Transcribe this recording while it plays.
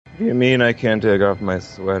You mean I can't take off my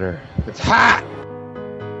sweater? It's hot!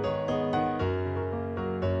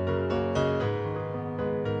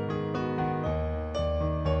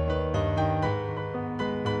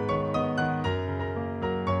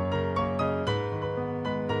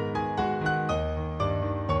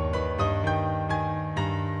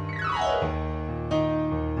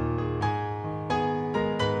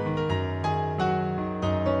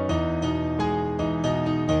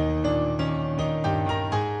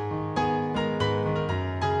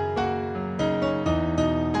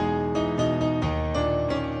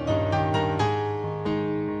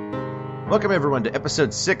 Welcome, everyone, to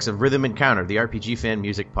Episode 6 of Rhythm Encounter, the RPG fan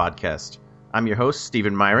music podcast. I'm your host,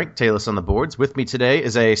 Stephen Meyerink, Taylor's on the boards. With me today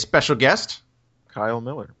is a special guest, Kyle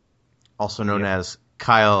Miller. Also known as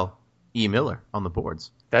Kyle E. Miller on the boards.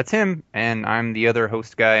 That's him, and I'm the other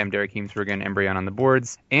host guy. I'm Derek Heemsbergen, Embryon on the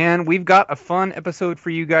boards. And we've got a fun episode for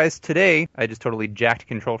you guys today. I just totally jacked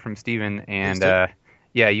control from Stephen, and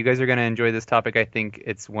yeah, you guys are going to enjoy this topic. I think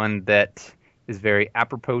it's one that is very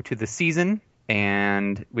apropos to the season.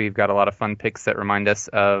 And we've got a lot of fun picks that remind us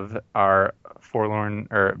of our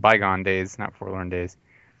bygone days, not forlorn days.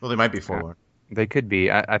 Well, they might be forlorn. They could be.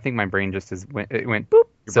 I think my brain just went boop.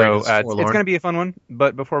 So it's going to be a fun one.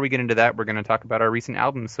 But before we get into that, we're going to talk about our recent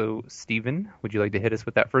albums. So, Steven, would you like to hit us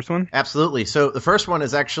with that first one? Absolutely. So the first one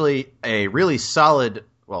is actually a really solid.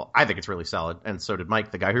 Well, I think it's really solid, and so did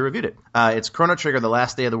Mike, the guy who reviewed it. It's Chrono Trigger: The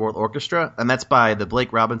Last Day of the World Orchestra, and that's by the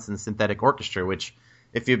Blake Robinson Synthetic Orchestra, which,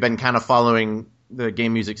 if you've been kind of following the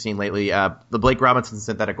game music scene lately, the Blake Robinson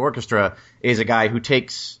Synthetic Orchestra is a guy who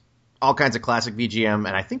takes all kinds of classic VGM,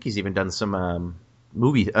 and I think he's even done some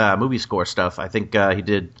movie score stuff. I think he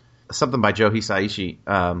did something by Joe Hisaishi.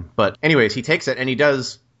 But anyways, he takes it and he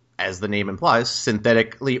does, as the name implies,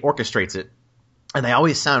 synthetically orchestrates it. And they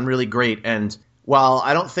always sound really great. And while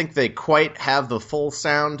I don't think they quite have the full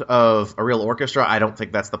sound of a real orchestra, I don't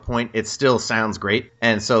think that's the point. It still sounds great.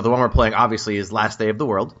 And so the one we're playing, obviously, is Last Day of the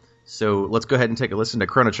World. So let's go ahead and take a listen to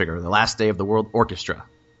Chrono Trigger, The Last Day of the World Orchestra.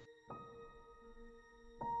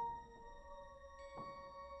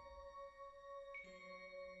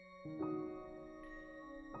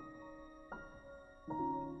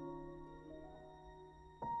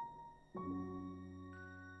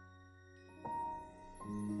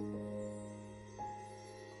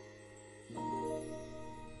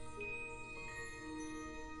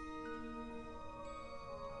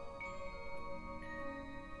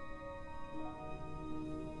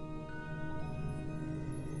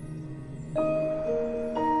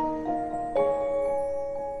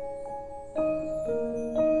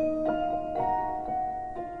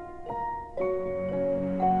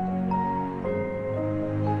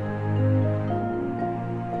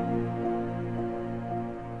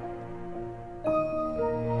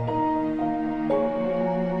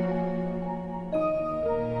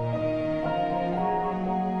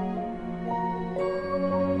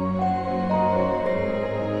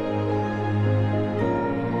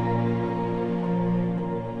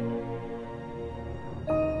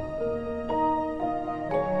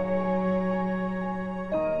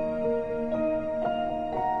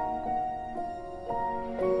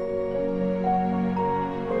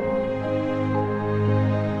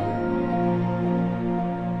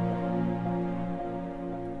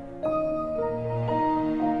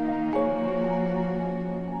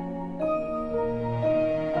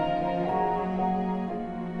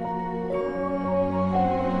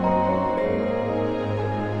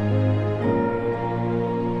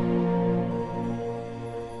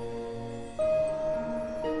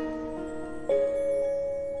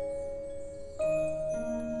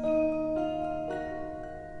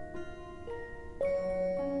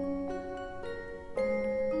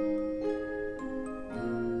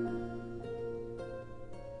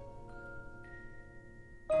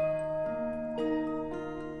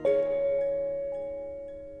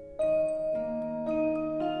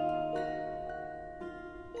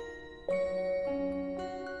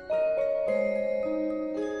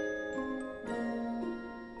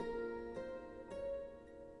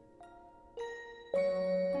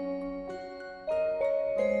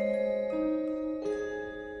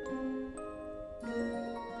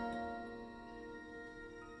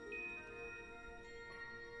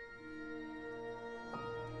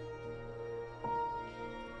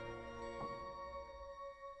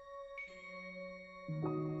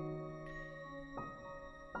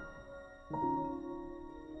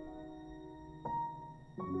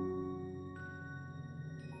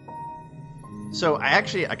 So I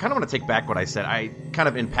kind of want to take back what I said. I kind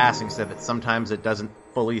of in passing said that sometimes it doesn't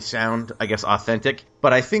fully sound, I guess, authentic.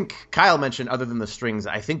 But I think Kyle mentioned, other than the strings,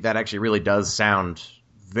 I think that actually really does sound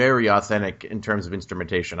very authentic in terms of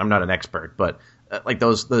instrumentation. I'm not an expert, but like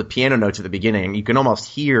the piano notes at the beginning, you can almost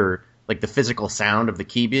hear like the physical sound of the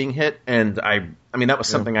key being hit. And I mean, that was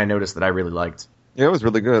something I noticed that I really liked. Yeah, it was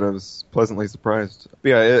really good. I was pleasantly surprised. But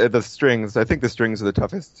yeah, the strings. I think the strings are the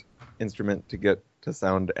toughest instrument to get to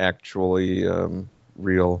sound actually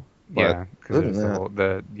real. But Yeah,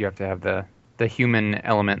 because you have to have the human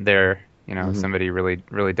element there. You know, somebody really,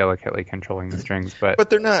 really delicately controlling the strings. But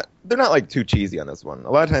they're not like too cheesy on this one.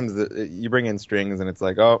 A lot of times you bring in strings and it's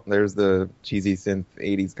like, oh, there's the cheesy synth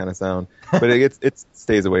 80s kind of sound. But it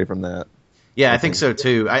stays away from that. Yeah, I think so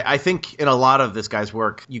too. I think in a lot of this guy's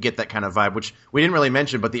work, you get that kind of vibe, which we didn't really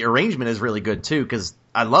mention, but the arrangement is really good too, because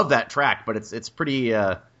I love that track, but it's pretty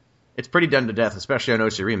done to death, especially on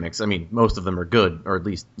OC Remix. I mean, most of them are good, or at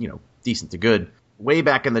least, decent to good. Way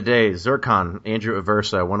back in the day, Zircon, Andrew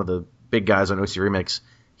Aversa, one of the big guys on OC Remix,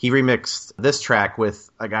 he remixed this track with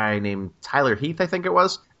a guy named Tyler Heath, I think it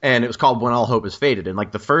was, and it was called When All Hope Is Faded. And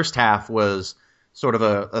like the first half was sort of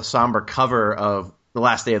a somber cover of The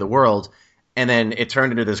Last Day of the World, and then it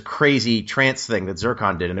turned into this crazy trance thing that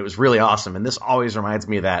Zircon did, and it was really awesome. And this always reminds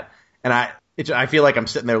me of that. And I feel like I'm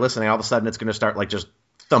sitting there listening, all of a sudden it's going to start like just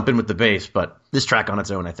thumping with the bass, but this track on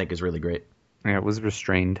its own I think is really great. Yeah, it was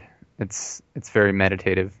restrained. It's very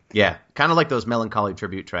meditative. Yeah, kind of like those Melancholy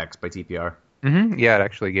tribute tracks by TPR. Mm-hmm. Yeah, it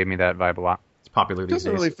actually gave me that vibe a lot. It's popular these days. It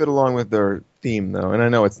doesn't really fit along with their theme, though, and I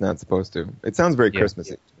know it's not supposed to. It sounds very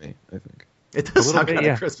Christmassy to me, I think. It does sound kind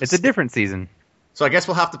of Christmassy. It's a different season. So I guess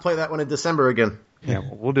we'll have to play that one in December again. Yeah,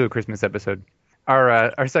 we'll do a Christmas episode.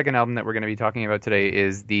 Our second album that we're going to be talking about today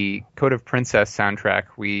is the Code of Princess soundtrack.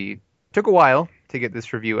 We took a while to get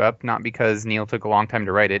this review up, not because Neil took a long time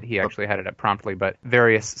to write it. He actually had it up promptly, but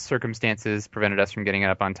various circumstances prevented us from getting it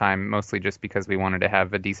up on time, mostly just because we wanted to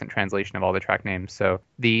have a decent translation of all the track names. So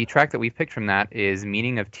the track that we picked from that is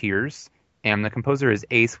Meaning of Tears, and the composer is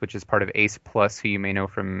Ace, which is part of Ace Plus, who you may know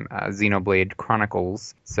from Xenoblade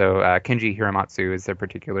Chronicles. So Kenji Hiramatsu is their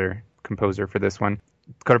particular composer for this one.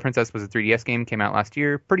 Code of Princess was a 3DS game, came out last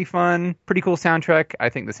year. Pretty fun, pretty cool soundtrack. I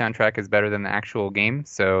think the soundtrack is better than the actual game,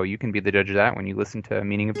 so you can be the judge of that when you listen to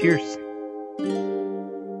Meaning of Tears.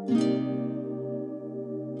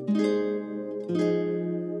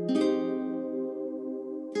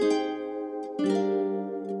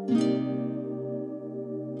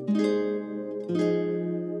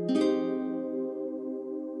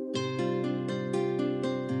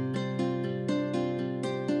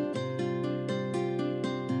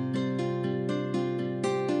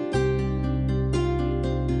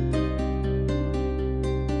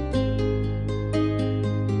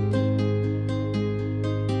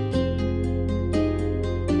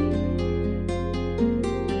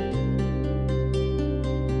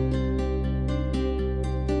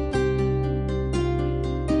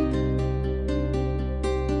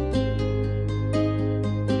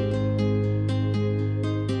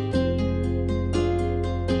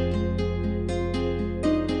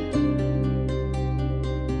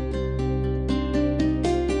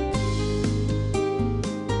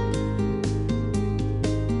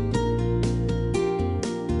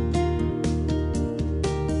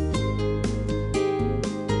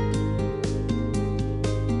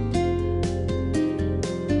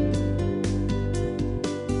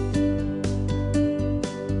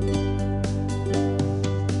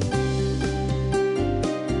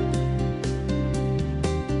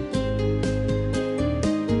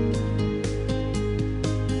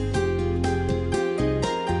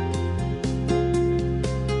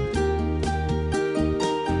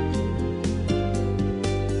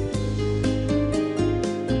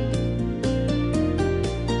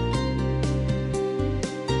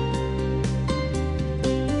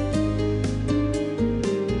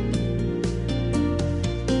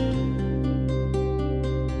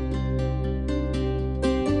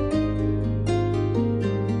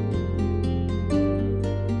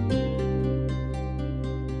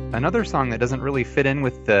 Another song that doesn't really fit in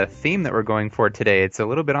with the theme that we're going for today. It's a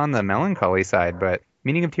little bit on the melancholy side, but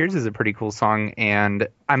Meaning of Tears is a pretty cool song, and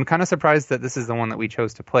I'm kind of surprised that this is the one that we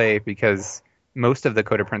chose to play because most of the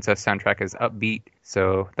Code of Princess soundtrack is upbeat,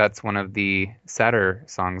 so that's one of the sadder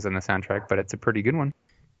songs in the soundtrack, but it's a pretty good one.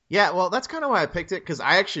 Yeah, well, that's kind of why I picked it, because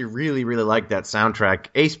I actually really, really like that soundtrack.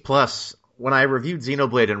 Ace Plus, when I reviewed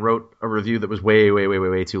Xenoblade and wrote a review that was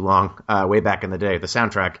way too long, way back in the day, the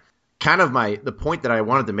soundtrack, kind of the point that I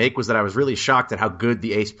wanted to make was that I was really shocked at how good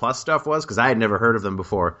the Ace Plus stuff was, because I had never heard of them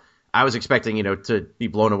before. I was expecting, to be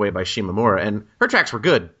blown away by Shimomura, and her tracks were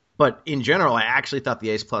good, but in general, I actually thought the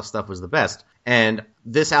Ace Plus stuff was the best. And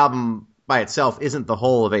this album by itself isn't the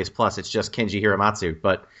whole of Ace Plus, it's just Kenji Hiramatsu,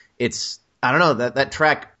 but it's, I don't know, that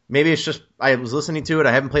track Maybe it's just I was listening to it,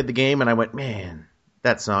 I haven't played the game, and I went, man,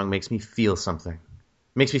 that song makes me feel something.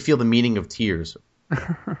 Makes me feel the meaning of tears.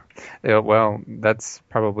 Yeah, well, that's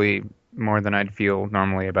probably more than I'd feel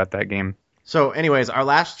normally about that game. So anyways, our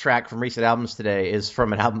last track from recent albums today is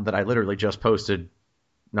from an album that I literally just posted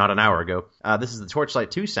not an hour ago. This is the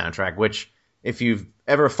Torchlight 2 soundtrack, which, if you've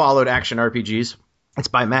ever followed action RPGs, it's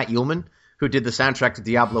by Matt Uelmen, who did the soundtrack to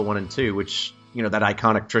Diablo 1 and 2, which, that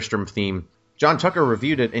iconic Tristram theme. John Tucker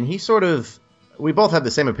reviewed it, and we both have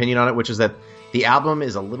the same opinion on it, which is that the album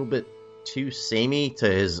is a little bit too samey to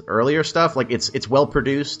his earlier stuff. Like, it's well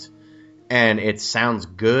produced, and it sounds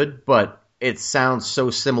good, but it sounds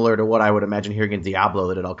so similar to what I would imagine hearing in Diablo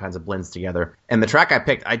that it all kinds of blends together. And the track I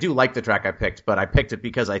picked, I do like the track I picked, but I picked it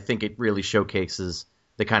because I think it really showcases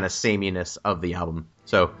the kind of sameness of the album.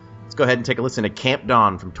 So let's go ahead and take a listen to Camp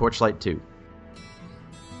Dawn from Torchlight 2.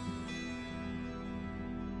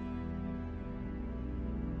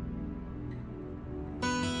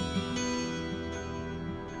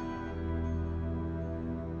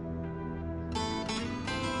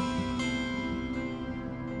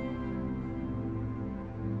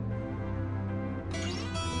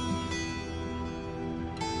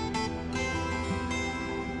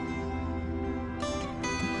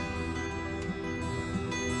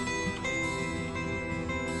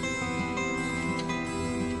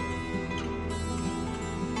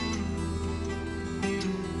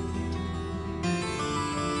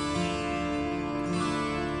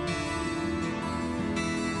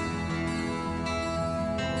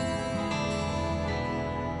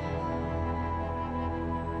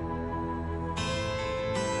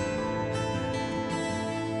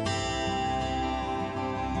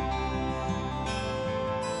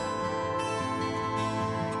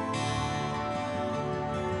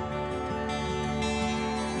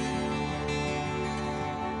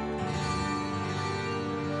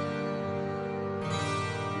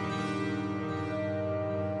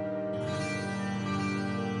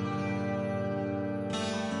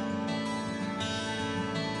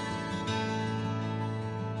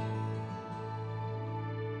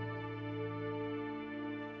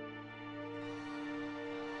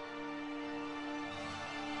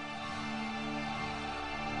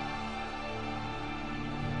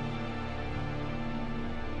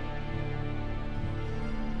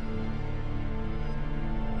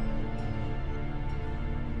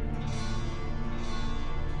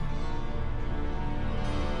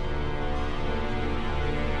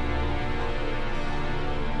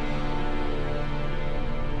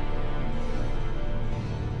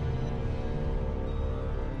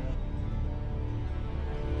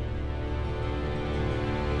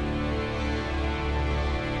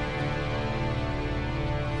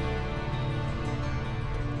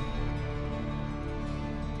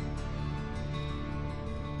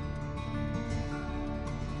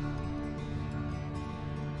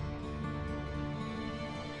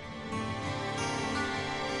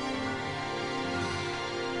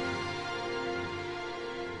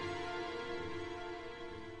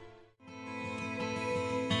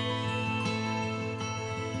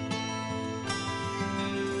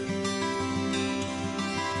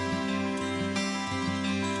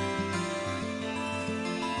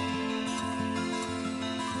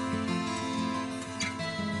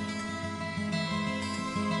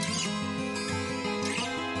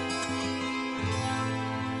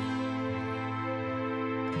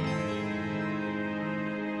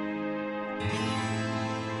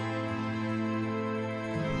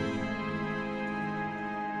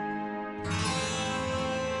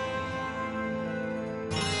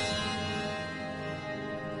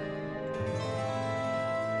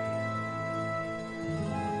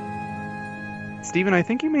 Steven, I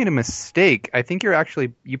think you made a mistake. I think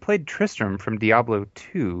you played Tristram from Diablo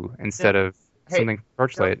 2 instead of something from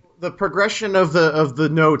Torchlight. The progression of the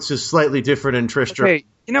notes is slightly different in Tristram. Okay,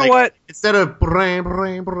 you know what? Instead of bram,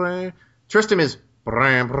 bram, bram, Tristram is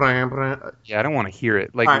bram, bram, bram. Yeah, I don't want to hear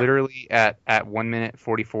it. Like, literally at 1 minute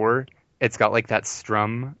 44, it's got like that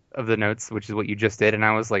strum of the notes, which is what you just did, and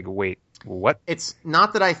I was like, wait, what? It's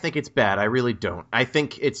not that I think it's bad. I really don't. I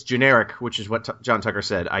think it's generic, which is what John Tucker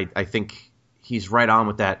said. I think he's right on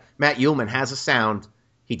with that. Matt Uelmen has a sound.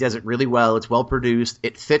 He does it really well. It's well produced.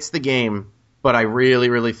 It fits the game, but I really,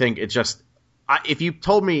 really think it just... if you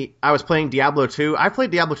told me I was playing Diablo 2, I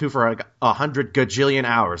played Diablo 2 for like 100 gajillion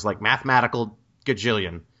hours, like mathematical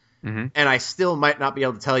gajillion, and I still might not be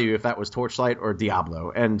able to tell you if that was Torchlight or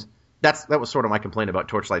Diablo. And that was sort of my complaint about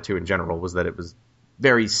Torchlight 2 in general, was that it was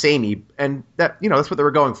very samey, and that, that's what they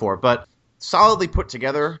were going for. But solidly put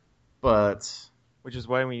together, but... Which is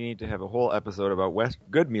why we need to have a whole episode about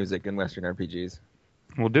good music in Western RPGs.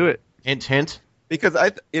 We'll do it. Hint, hint. Because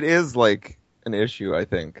it is like an issue, I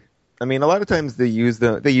think. I mean, a lot of times they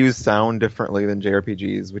use sound differently than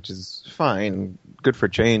JRPGs, which is fine, good for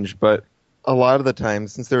change. But a lot of the time,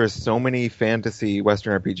 since there are so many fantasy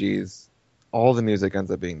Western RPGs, all the music ends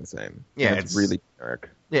up being the same. Yeah, it's really generic.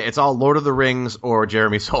 Yeah, it's all Lord of the Rings or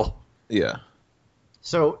Jeremy Soule. Yeah.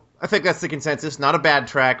 So I think that's the consensus. Not a bad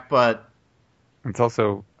track, but It's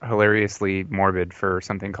also hilariously morbid for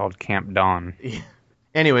something called Camp Dawn.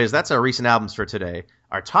 anyways, that's our recent albums for today.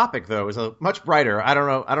 Our topic, though, is a much brighter. I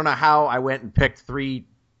don't know how I went and picked 3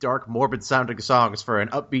 dark, morbid-sounding songs for an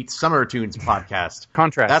upbeat summer tunes podcast.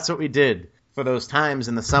 Contrast. That's what we did for those times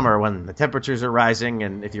in the summer when the temperatures are rising,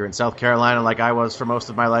 and if you're in South Carolina like I was for most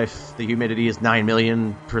of my life, the humidity is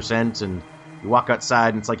 9,000,000%, and you walk outside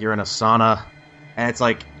and it's like you're in a sauna, and it's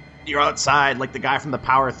like you're outside like the guy from the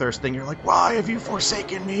Power Thirst thing. You're like, why have you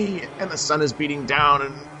forsaken me? And the sun is beating down,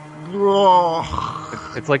 and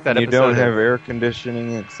It's like that You episode. don't have air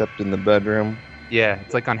conditioning except in the bedroom. Yeah,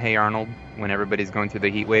 it's like on Hey Arnold when everybody's going through the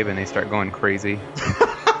heat wave and they start going crazy.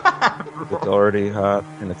 It's already hot,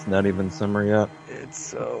 and it's not even summer yet. It's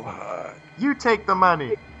so hot. you take the money.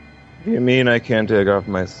 What do you mean I can't take off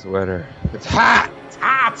my sweater? It's hot! It's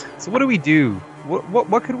hot. So what do we do?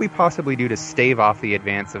 What could we possibly do to stave off the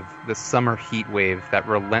advance of the summer heat wave, that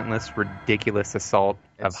relentless, ridiculous assault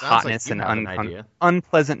It of sounds hotness like you and have an idea.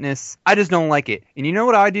 unpleasantness? I just don't like it. And you know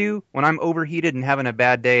what I do when I'm overheated and having a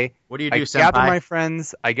bad day? What do you I do, gather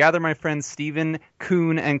senpai? I gather my friends Stephen,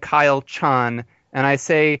 Kuhn, and Kyle Chan, and I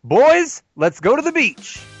say, boys, let's go to the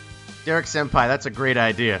beach. Derek Senpai, that's a great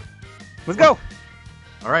idea. Let's go.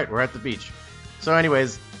 All right, we're at the beach. So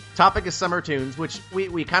anyways, topic is summer tunes, which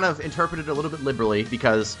we kind of interpreted a little bit liberally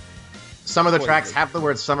because some of the tracks have the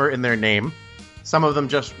word summer in their name. Some of them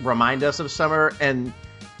just remind us of summer, and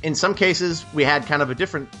in some cases we had kind of a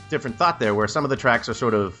different thought there, where some of the tracks are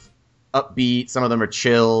sort of upbeat, some of them are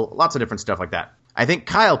chill, lots of different stuff like that. I think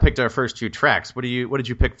Kyle picked our first 2 tracks. What did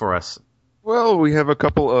you pick for us? Well, we have a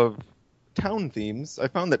couple of town themes. I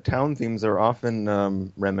found that town themes are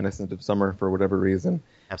often reminiscent of summer for whatever reason.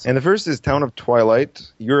 And the first is Town of Twilight,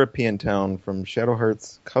 European town from Shadow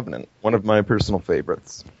Hearts Covenant, one of my personal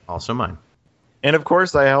favorites. Also mine. And of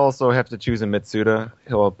course, I also have to choose a Mitsuda.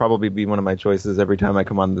 He'll probably be one of my choices every time I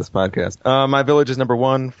come on this podcast. My Village is number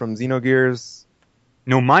 1 from Xenogears.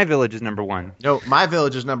 No, My Village is number 1. No, My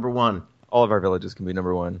Village is number 1. All of our villages can be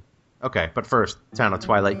number 1. Okay, but first, Town of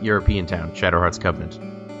Twilight, European town, Shadow Hearts Covenant.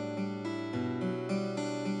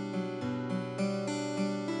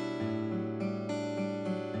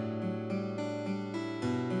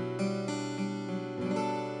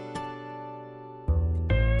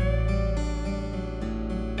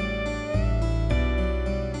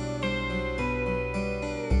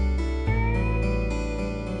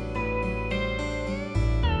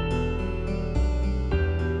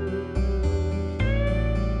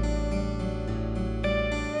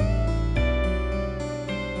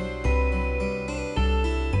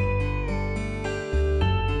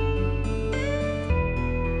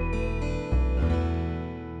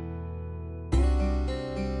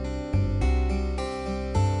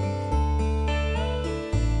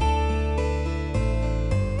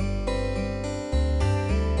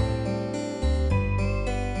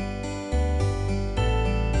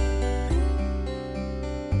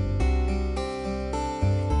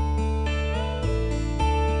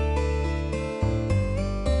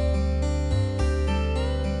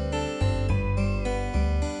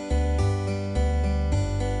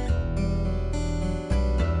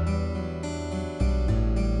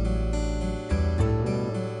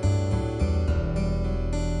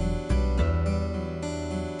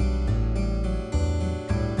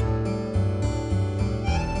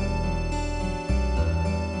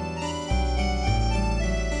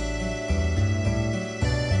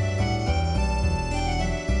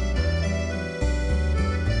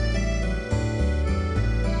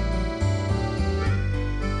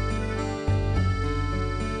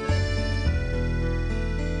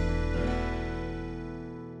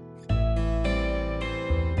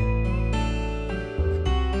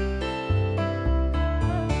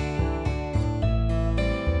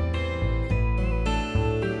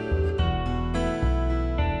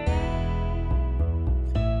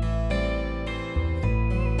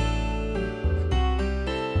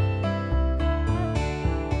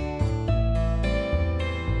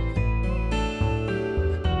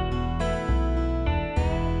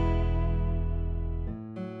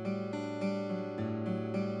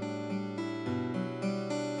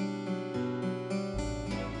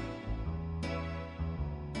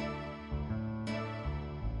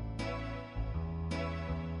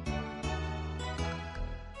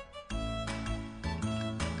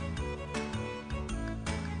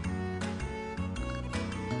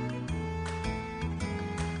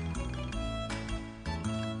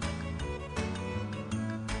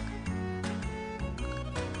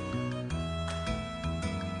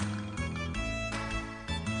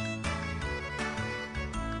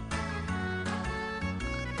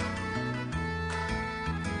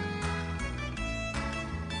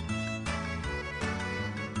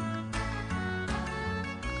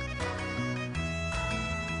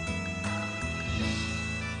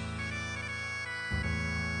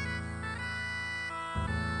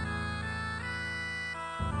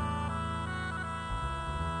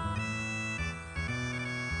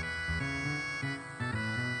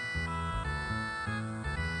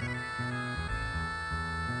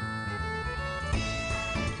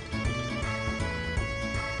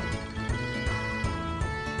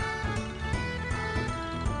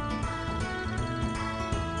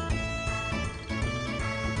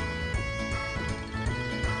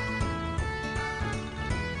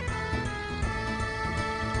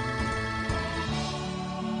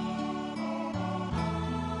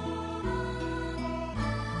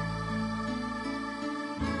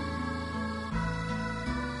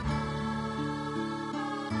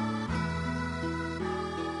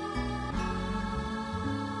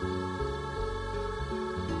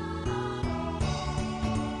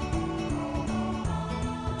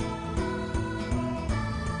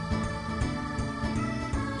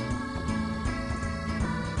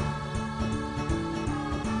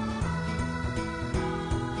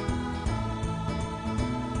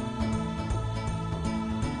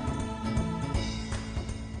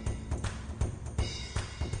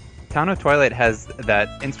 Town of Twilight has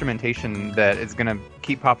that instrumentation that is going to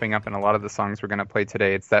keep popping up in a lot of the songs we're going to play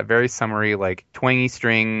today. It's that very summery, like twangy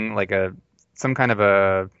string, like some kind of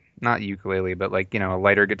a, not ukulele, but like, a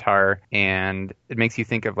lighter guitar, and it makes you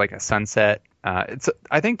think of like a sunset.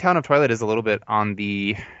 I think Town of Twilight is a little bit on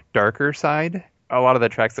the darker side. A lot of the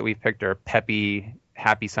tracks that we've picked are peppy,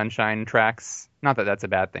 happy sunshine tracks. Not that that's a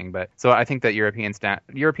bad thing, but so I think that European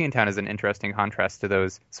Town is an interesting contrast to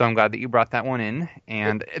those. So I'm glad that you brought that one in,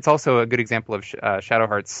 and it's also a good example of Shadow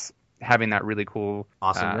Hearts having that really cool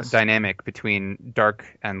dynamic between dark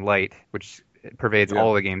and light, which pervades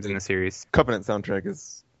all the games in the series. Covenant soundtrack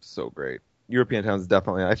is so great. European Town is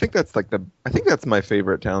definitely. I think that's my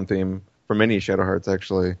favorite town theme from any Shadow Hearts.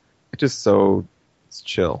 Actually, it's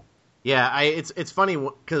chill. Yeah, it's funny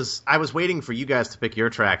because I was waiting for you guys to pick your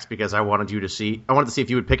tracks because I wanted to see if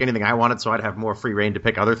you would pick anything I wanted, so I'd have more free reign to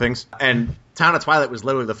pick other things. And Town of Twilight was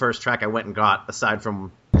literally the first track I went and got, aside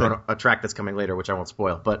from a track that's coming later, which I won't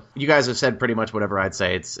spoil. But you guys have said pretty much whatever I'd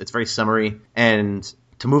say. It's very summery. And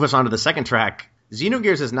to move us on to the second track,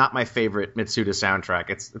 Xenogears is not my favorite Mitsuda soundtrack.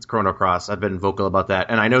 It's Chrono Cross. I've been vocal about that,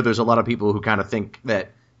 and I know there's a lot of people who kind of think that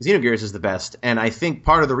Xenogears is the best. And I think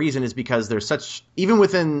part of the reason is because there's such, even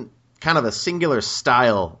within kind of a singular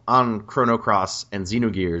style on Chrono Cross and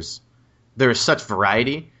Xenogears, there is such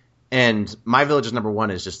variety. And My Village is Number One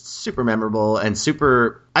is just super memorable and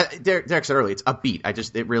super. Derek said earlier, it's upbeat.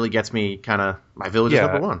 It really gets me kind of. My Village is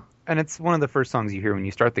Number One, and it's one of the first songs you hear when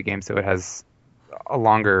you start the game, so it has a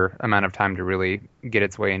longer amount of time to really get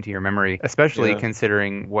its way into your memory, especially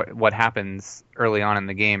considering what happens early on in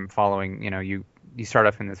the game. Following, you start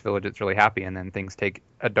off in this village that's really happy, and then things take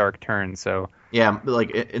a dark turn. So yeah,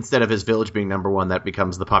 like instead of his village being number one, that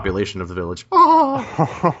becomes the population of the village.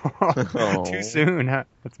 Oh, too soon.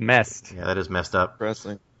 That's messed. Yeah, that is messed up.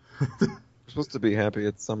 Depressing. We're supposed to be happy.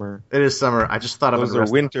 It's summer. It is summer. I just thought of those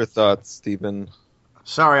are winter thoughts, Stephen.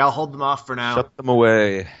 Sorry, I'll hold them off for now. Shut them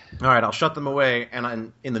away. All right, I'll shut them away.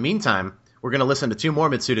 And in the meantime, we're going to listen to two more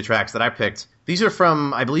Mitsuda tracks that I picked. These are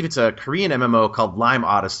from, I believe it's a Korean MMO called Lime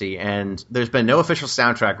Odyssey, and there's been no official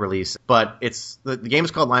soundtrack release, but the game is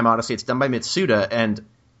called Lime Odyssey. It's done by Mitsuda, and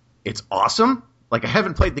it's awesome. Like, I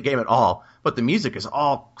haven't played the game at all, but the music is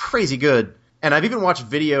all crazy good. And I've even watched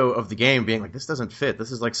video of the game being like, this doesn't fit.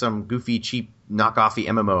 This is like some goofy, cheap, knockoffy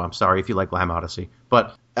MMO. I'm sorry if you like Lime Odyssey.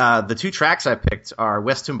 But the two tracks I picked are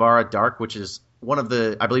West Tumbara Dark, which is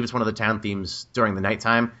I believe it's one of the town themes during the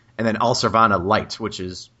nighttime, and then Al Servana Light, which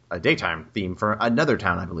is a daytime theme for another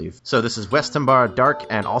town, I believe. So this is West Tumbara Dark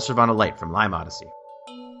and Al Servana Light from Lime Odyssey.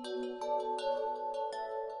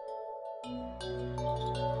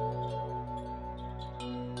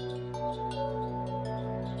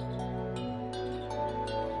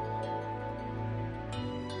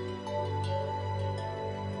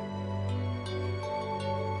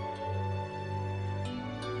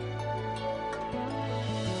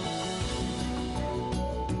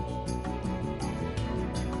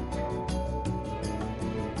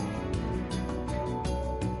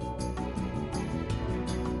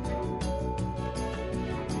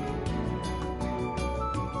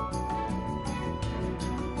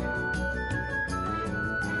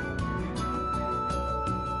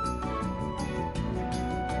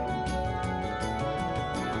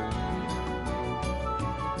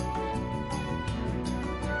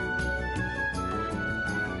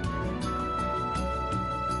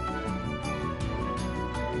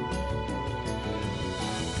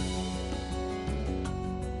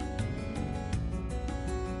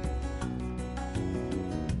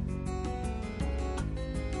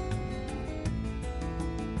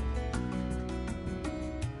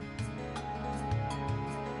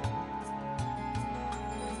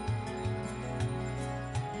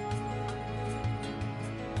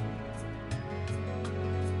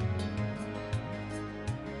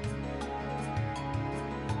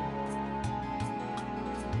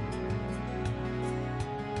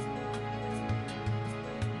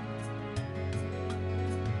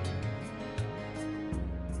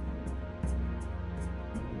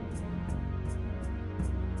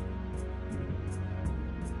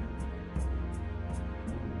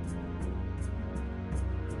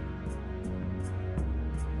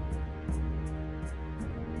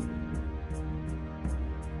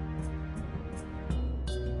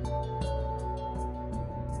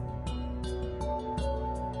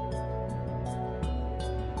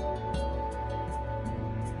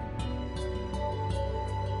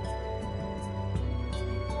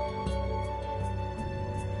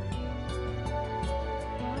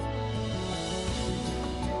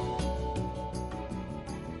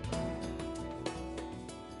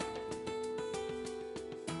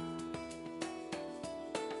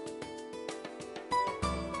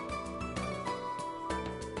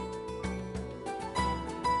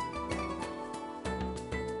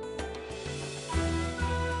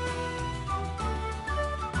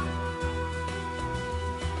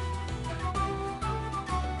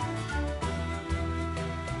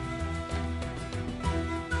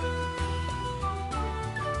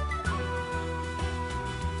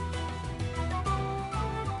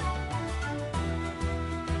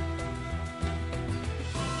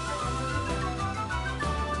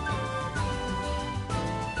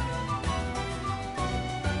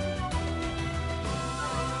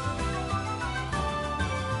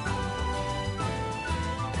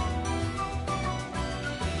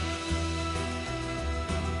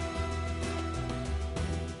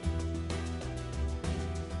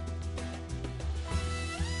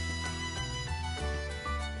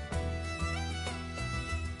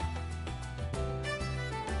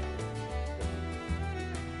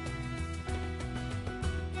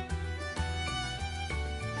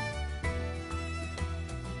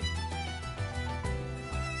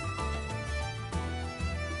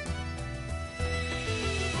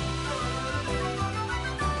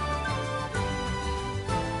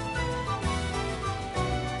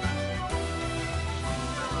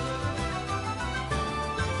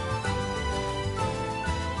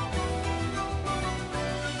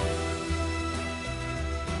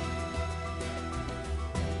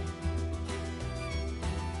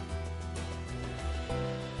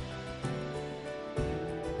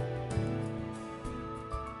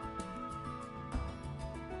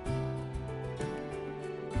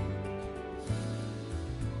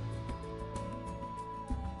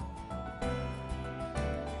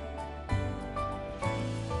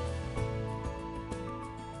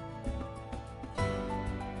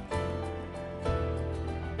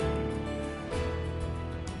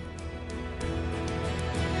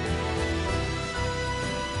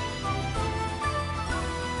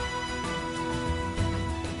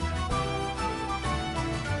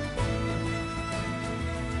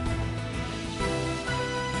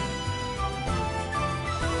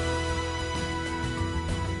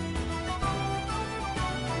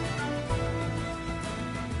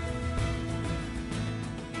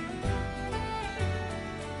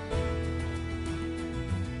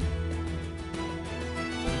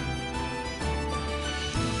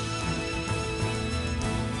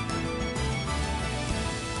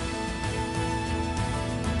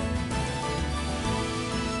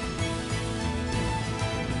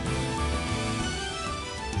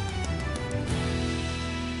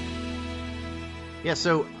 Yeah,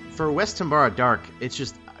 so for West Tambara Dark, it's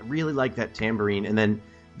just, I really like that tambourine, and then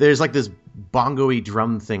there's like this bongo-y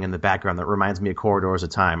drum thing in the background that reminds me of Corridors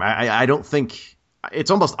of Time. I don't think,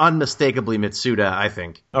 it's almost unmistakably Mitsuda, I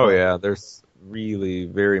think. Oh yeah, there's really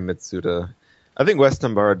very Mitsuda. I think West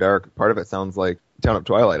Tambara Dark, part of it sounds like Town of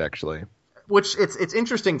Twilight, actually. Which, it's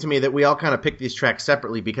interesting to me that we all kind of pick these tracks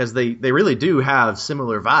separately, because they really do have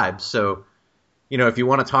similar vibes, so... You know, if you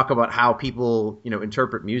want to talk about how people,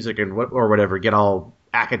 interpret music and or whatever, get all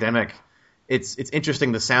academic, it's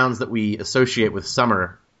interesting the sounds that we associate with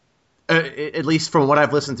summer. At least from what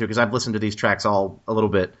I've listened to, because I've listened to these tracks all a little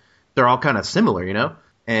bit, they're all kind of similar,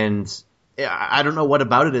 And I don't know what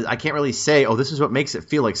about it is. I can't really say, oh, this is what makes it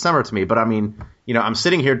feel like summer to me. But I mean, I'm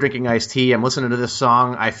sitting here drinking iced tea. I'm listening to this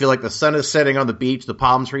song. I feel like the sun is setting on the beach. The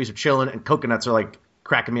palm trees are chilling, and coconuts are like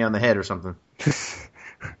cracking me on the head or something.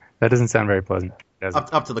 That doesn't sound very pleasant.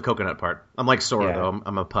 Up to the coconut part. I'm like Sora, though.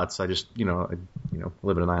 I'm a putz. I just,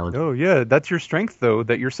 live in an island. Oh, yeah. That's your strength, though,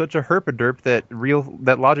 that you're such a herpaderp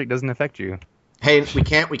that logic doesn't affect you. Hey, we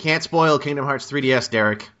can't spoil Kingdom Hearts 3DS,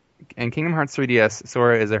 Derek. And Kingdom Hearts 3DS,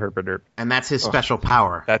 Sora is a herpaderp. And that's his special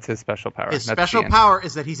power. That's his special power. His special power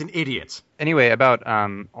is that he's an idiot. Anyway, about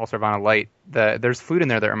All Sarvana Light, there's food in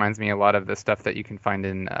there that reminds me a lot of the stuff that you can find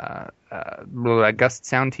in Gust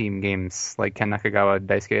Sound Team games, like Ken Nakagawa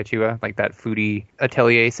Daisuke Achiwa, like that foodie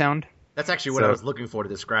atelier sound. That's actually what I was looking for to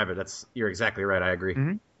describe it. You're exactly right. I agree.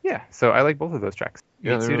 Mm-hmm. Yeah, so I like both of those tracks.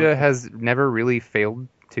 Yeah, Mitsuda has never really failed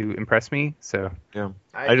to impress me, so... Yeah.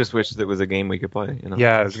 I just wish there was a game we could play,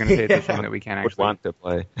 Yeah, I was going to say it's a shame that we can't actually want to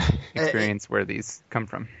play. experience where these come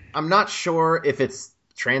from. I'm not sure if it's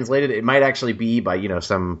translated. It might actually be by,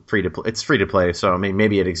 some free-to-play. It's free-to-play, so I mean,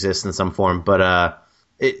 maybe it exists in some form, but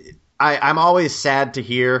I'm always sad to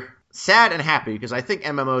hear... Sad and happy, because I think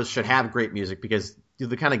MMOs should have great music, because they're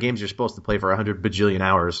the kind of games you're supposed to play for 100 bajillion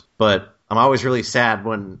hours, but I'm always really sad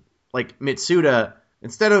when, like, Mitsuda...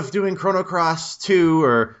 Instead of doing Chrono Cross 2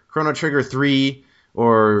 or Chrono Trigger 3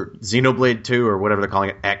 or Xenoblade 2 or whatever they're calling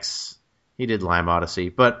it, X, he did Lime Odyssey.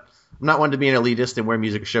 But I'm not one to be an elitist and where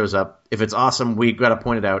music shows up. If it's awesome, we got to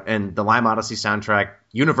point it out. And the Lime Odyssey soundtrack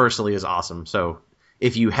universally is awesome. So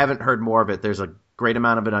if you haven't heard more of it, there's a great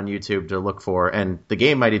amount of it on YouTube to look for. And the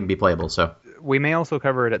game might even be playable. So we may also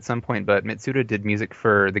cover it at some point, but Mitsuda did music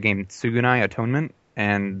for the game Sugunai Atonement.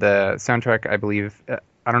 And the soundtrack, I believe...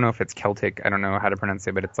 I don't know if it's Celtic. I don't know how to pronounce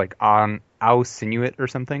it, but it's like Au Sinuit or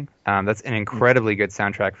something. That's an incredibly good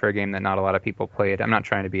soundtrack for a game that not a lot of people played. I'm not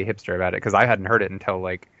trying to be a hipster about it because I hadn't heard it until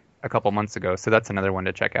like a couple months ago. So that's another one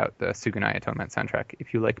to check out, the Sugunai Atonement soundtrack,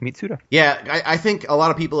 if you like Mitsuda. Yeah, I think a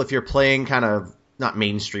lot of people, if you're playing kind of, not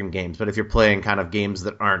mainstream games, but if you're playing kind of games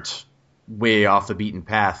that aren't way off the beaten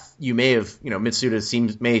path, you may have,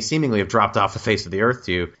 Mitsuda may seemingly have dropped off the face of the earth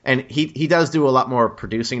to you. And he does do a lot more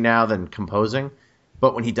producing now than composing.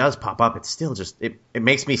 But when he does pop up, it's still just, it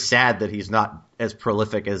makes me sad that he's not as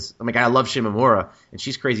prolific as, I love Shimomura, and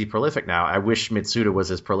she's crazy prolific now. I wish Mitsuda was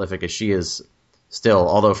as prolific as she is still,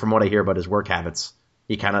 although from what I hear about his work habits,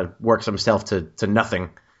 he kind of works himself to nothing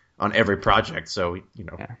on every project, so,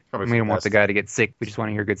 probably we don't want the guy to get sick, we just want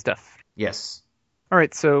to hear good stuff. Yes. All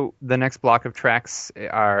right, so the next block of tracks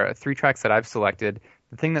are 3 tracks that I've selected.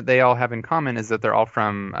 The thing that they all have in common is that they're all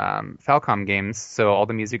from Falcom games, so all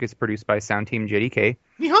the music is produced by Sound Team JDK.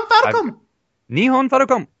 Nihon Falcom! Nihon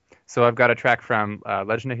Falcom! So I've got a track from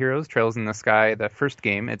Legend of Heroes, Trails in the Sky, the first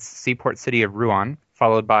game. It's Seaport City of Ruan,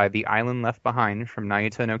 followed by The Island Left Behind from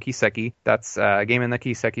Nayuta no Kiseki. That's a game in the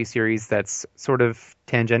Kiseki series that's sort of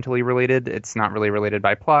tangentially related. It's not really related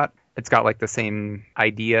by plot. It's got like the same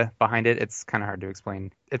idea behind it. It's kind of hard to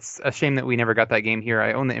explain. It's a shame that we never got that game here.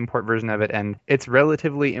 I own the import version of it, and it's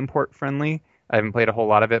relatively import friendly. I haven't played a whole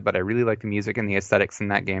lot of it, but I really like the music and the aesthetics in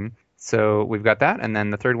that game. So we've got that, and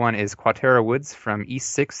then the third one is Quatera Woods from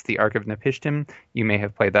East 6, The Ark of Napishtim. You may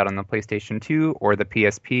have played that on the PlayStation 2 or the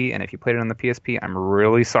PSP, and if you played it on the PSP, I'm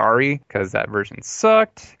really sorry, because that version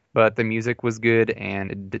sucked. But the music was good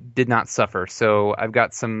and it did not suffer. So I've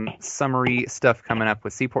got some summary stuff coming up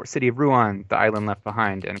with Seaport City of Ruan, The Island Left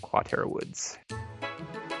Behind, and Quatera Woods.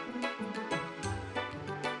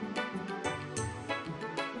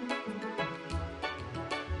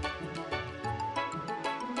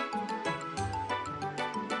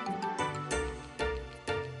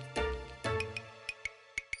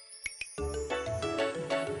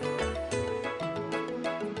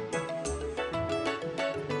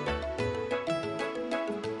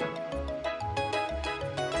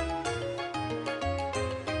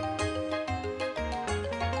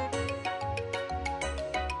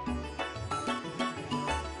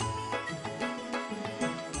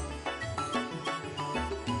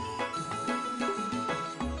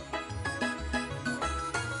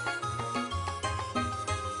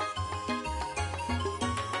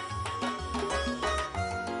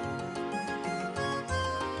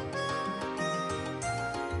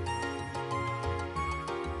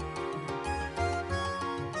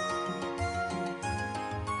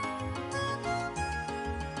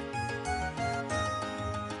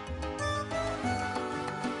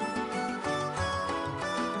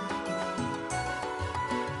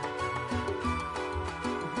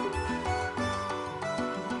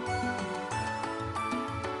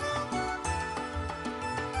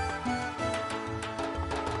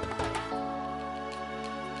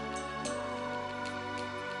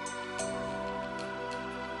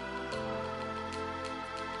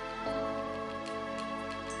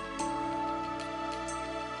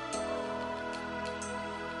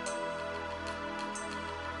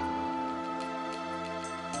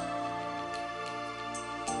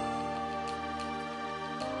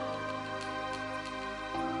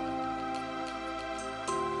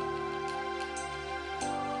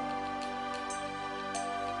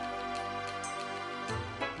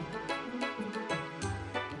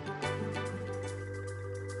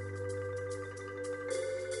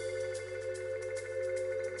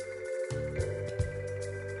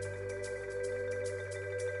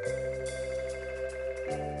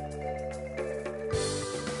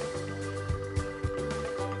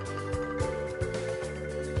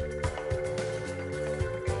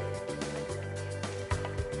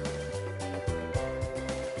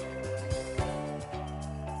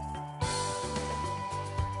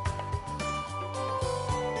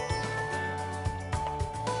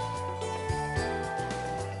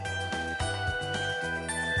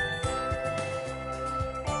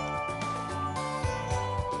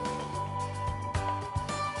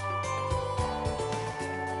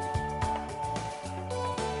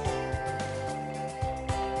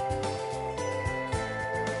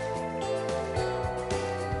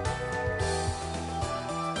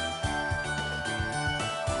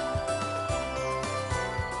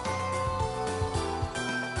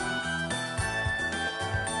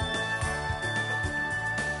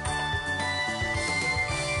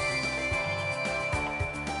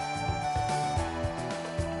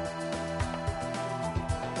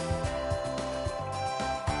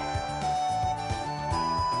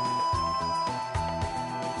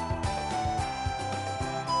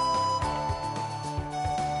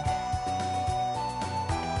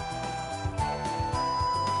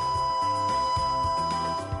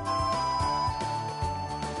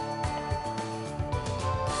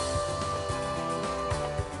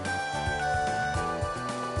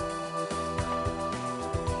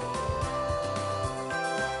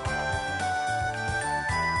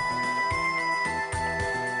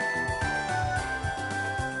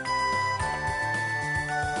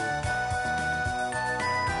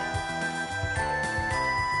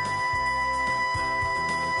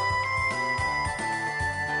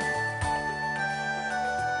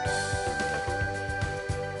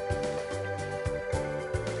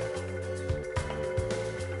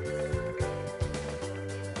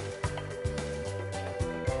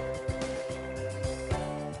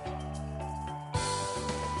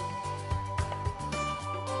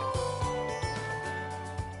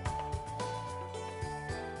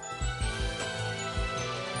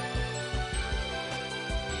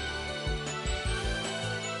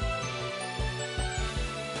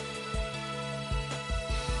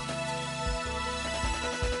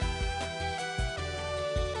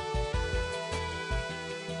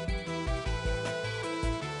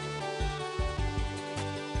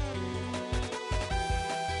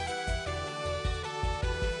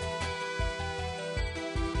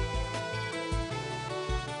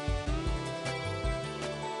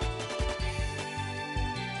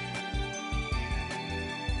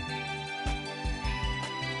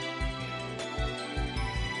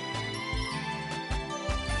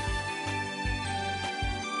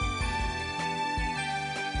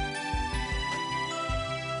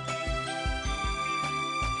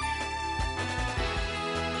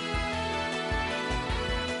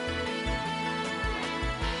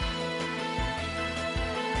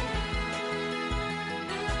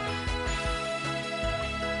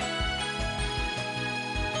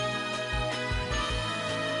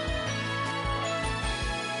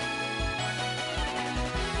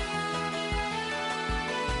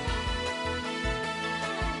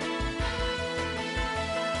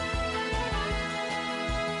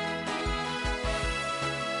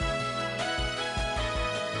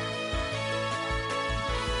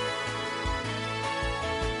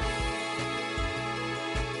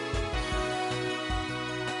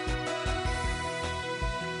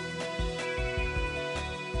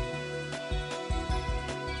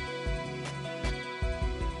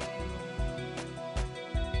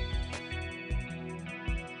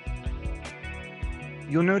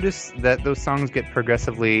 you'll notice that those songs get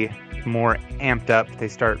progressively more amped up. They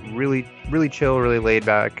start really, really chill, really laid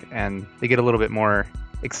back, and they get a little bit more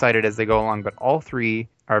excited as they go along. But all three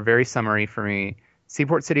are very summery for me.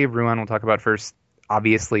 Seaport City of Ruan we'll talk about first.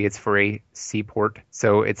 Obviously, it's for a seaport,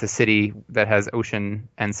 so it's a city that has ocean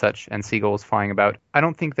and such, and seagulls flying about. I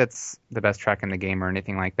don't think that's the best track in the game or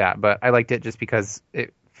anything like that, but I liked it just because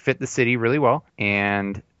it fit the city really well,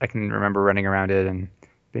 and I can remember running around it and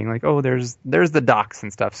being like, oh, there's the docks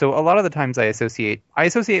and stuff. So a lot of the times I associate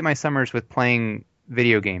my summers with playing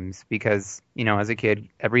video games because, as a kid,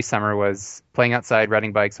 every summer was playing outside,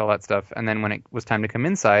 riding bikes, all that stuff. And then when it was time to come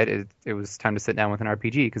inside, it was time to sit down with an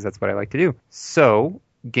RPG because that's what I like to do. So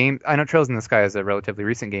I know Trails in the Sky is a relatively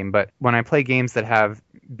recent game, but when I play games that have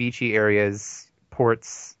beachy areas,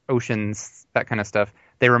 ports, oceans, that kind of stuff,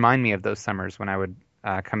 they remind me of those summers when I would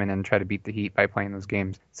come in and try to beat the heat by playing those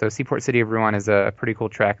games. So Seaport City of Ruan is a pretty cool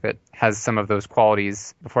track that has some of those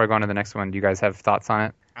qualities. Before I go on to the next one, do you guys have thoughts on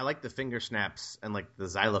it? I like the finger snaps and like the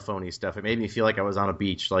xylophone-y stuff. It made me feel like I was on a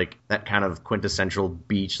beach, like that kind of quintessential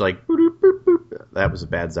beach, like boop, boop, boop. That was a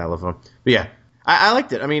bad xylophone. But yeah, I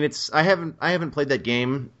liked it. I mean, I haven't played that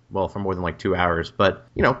game for more than like 2 hours, but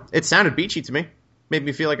it sounded beachy to me. Made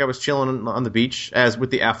me feel like I was chilling on the beach, as with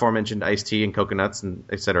the aforementioned iced tea and coconuts and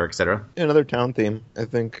et cetera, et cetera. Another town theme. I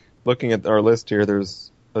think looking at our list here, there's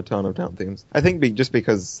a ton of town themes. I think just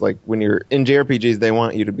because like when you're in JRPGs, they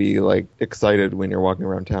want you to be like excited when you're walking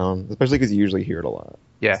around town, especially because you usually hear it a lot.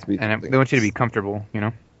 Yeah, and they want you to be comfortable,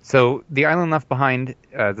 So The Island Left Behind,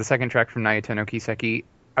 the second track from Naito no Kiseki,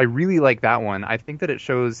 I really like that one. I think that it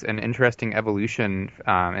shows an interesting evolution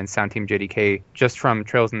in Sound Team JDK just from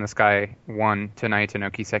Trails in the Sky 1 to Naito no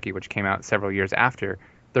Kiseki, which came out several years after.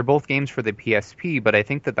 They're both games for the PSP, but I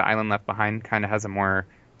think that The Island Left Behind kind of has a more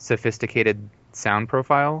sophisticated sound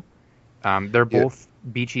profile. They're both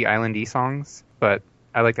beachy islandy songs, but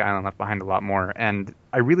I like The Island Left Behind a lot more. And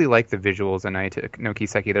I really like the visuals in Naito no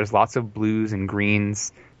Kiseki. There's lots of blues and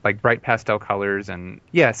greens, like bright pastel colors and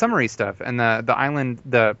summery stuff. And the island,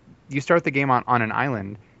 you start the game on an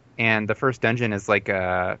island, and the first dungeon is like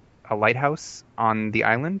a lighthouse on the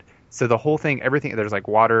island. So the whole thing, everything, there's like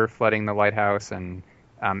water flooding the lighthouse, and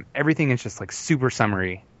everything is just like super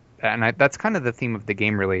summery. And that's kind of the theme of the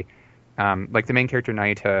game, really. Like the main character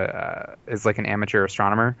Naito is like an amateur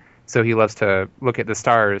astronomer, so he loves to look at the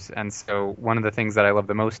stars. And so one of the things that I love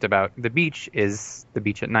the most about the beach is the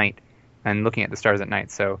beach at night and looking at the stars at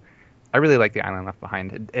night. So I really like The Island Left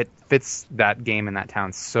Behind. It fits that game and that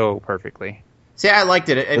town so perfectly. See, I liked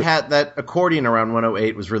it. It had that accordion around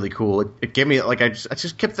 108 was really cool. It gave me like I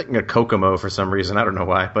just kept thinking of Kokomo for some reason. I don't know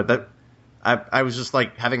why, but I was just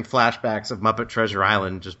like having flashbacks of Muppet Treasure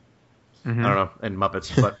Island. Just I don't know, and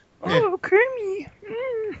Muppets. But oh, Kermie,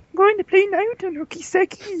 going to play Naito no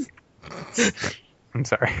Kiseki. I'm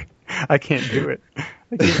sorry, I can't do it.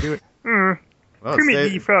 Well,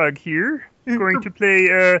 Kermit the Frog here, going to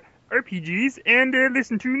play RPGs and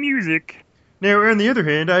listen to music. Now, on the other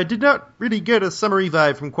hand, I did not really get a summery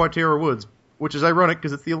vibe from Quatera Woods, which is ironic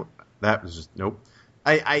because it's that was just nope.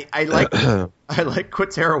 I like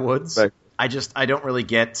Quatera Woods. I don't really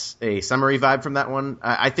get a summery vibe from that one.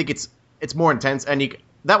 I think it's more intense, and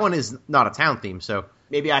that one is not a town theme, so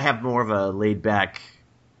maybe I have more of a laid back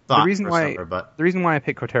thought. The reason why I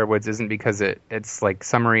picked Quatera Woods isn't because it's like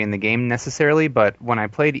summery in the game necessarily, but when I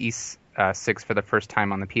played East 6 for the first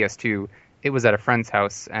time on the PS2, it was at a friend's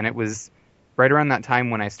house, and it was right around that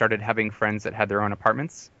time when I started having friends that had their own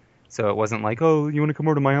apartments. So it wasn't like, oh, you want to come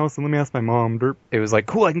over to my house and let me ask my mom. Derp. It was like,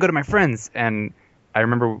 cool, I can go to my friends. And I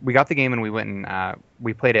remember we got the game and we went and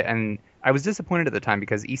we played it. And I was disappointed at the time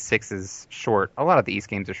because East 6 is short. A lot of the East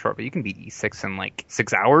games are short, but you can beat East 6 in like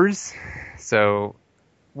 6 hours. So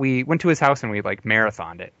we went to his house and we like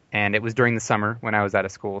marathoned it. And it was during the summer when I was out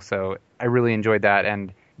of school. So I really enjoyed that.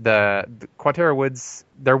 And the Quatera Woods,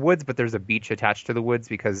 they're woods, but there's a beach attached to the woods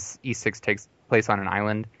because East 6 takes place on an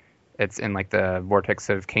island. It's in like the vortex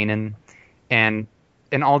of Canaan. And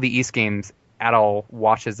in all the East games, Adol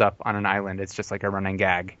washes up on an island. It's just like a running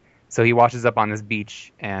gag. So he washes up on this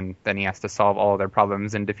beach, and then he has to solve all of their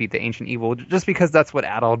problems and defeat the ancient evil, just because that's what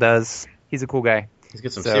Adol does. He's a cool guy. He's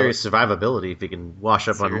got some serious survivability if he can wash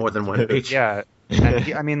up on more than one beach. Yeah.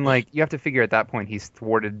 And I mean, like, you have to figure at that point he's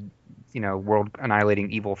thwarted, world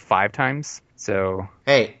annihilating evil 5 times. So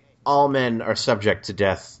hey, all men are subject to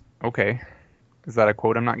death. Okay. Is that a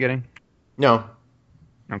quote I'm not getting? No.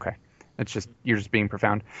 Okay. It's just, you're just being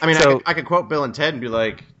profound. I mean, I could quote Bill and Ted and be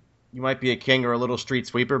like, you might be a king or a little street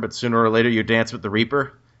sweeper, but sooner or later you dance with the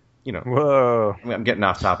Reaper. Whoa. I'm getting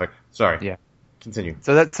off topic. Sorry. Yeah. Continue.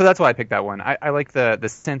 So that's why I picked that one. I like the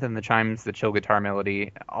synth and the chimes, the chill guitar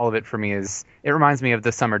melody. All of it for me it reminds me of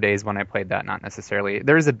the summer days when I played that. Not necessarily.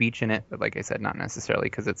 There is a beach in it, but like I said, not necessarily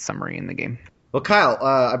because it's summery in the game. Well, Kyle,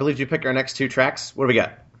 I believe you picked our next 2 tracks. What do we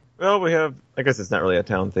got? Well, we have. I guess it's not really a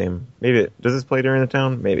town theme. Maybe does this play during the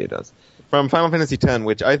town? Maybe it does. From Final Fantasy X,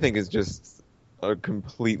 which I think is just a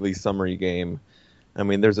completely summery game. I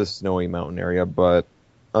mean, there's a snowy mountain area, but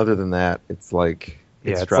other than that, it's like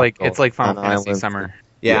it's like Final Fantasy Summer.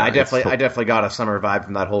 Yeah, I definitely got a summer vibe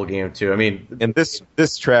from that whole game too. I mean, and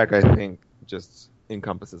this track I think just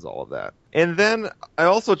encompasses all of that. And then I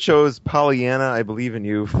also chose Pollyanna, I Believe in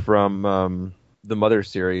You from the Mother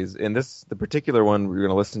series, and the particular one we're going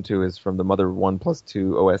to listen to is from the Mother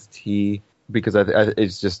 1+2 OST because I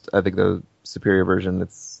think the superior version.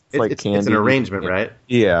 It's like candy. It's an arrangement, right?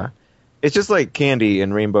 Yeah, it's just like candy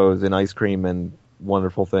and rainbows and ice cream and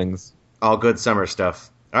wonderful things. All good summer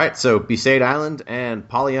stuff. All right, so Besaid Island and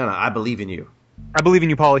Pollyanna, I Believe in You. I believe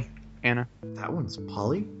in you, Polly. Anna. That one's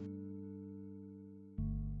Polly?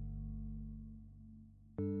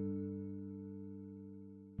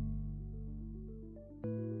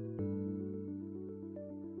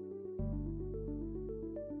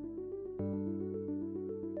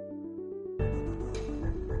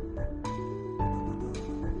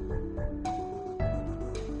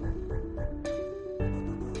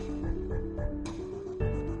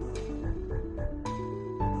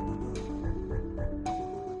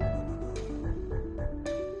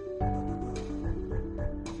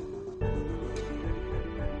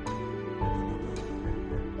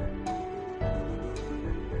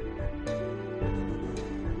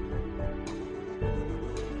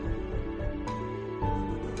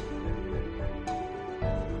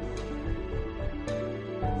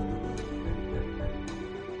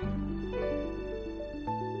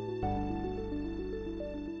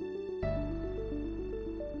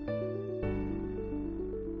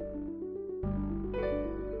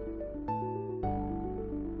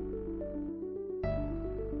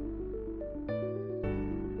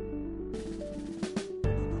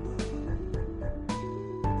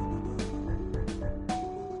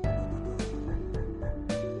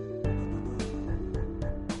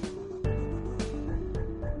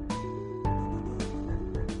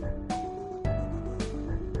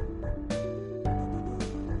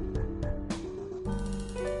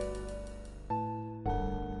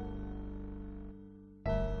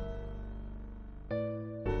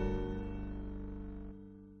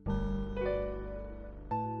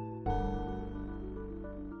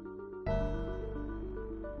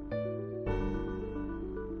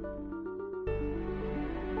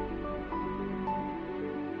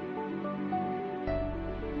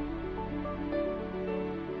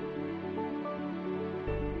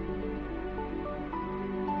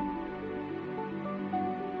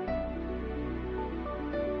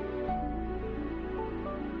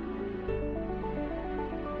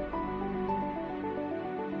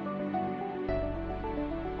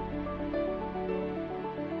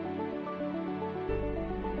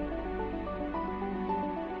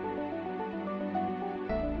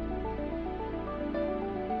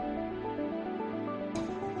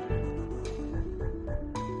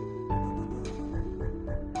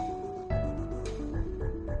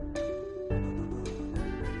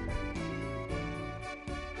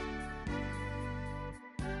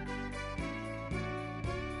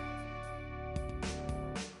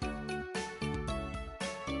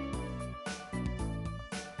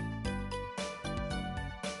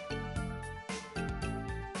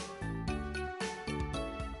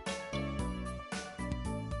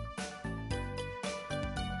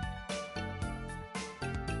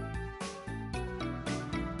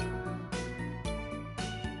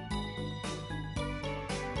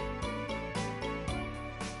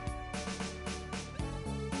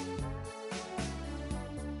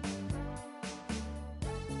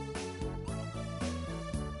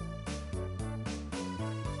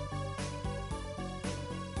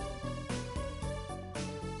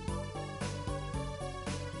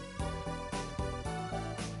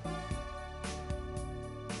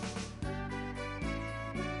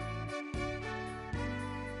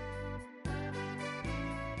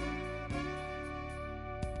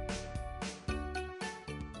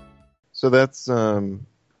 So that's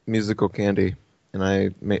musical candy, and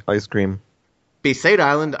I make ice cream. Besaid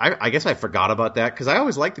Island, I guess I forgot about that because I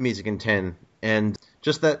always liked the music in 10, and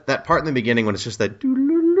just that part in the beginning when it's just that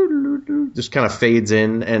just kind of fades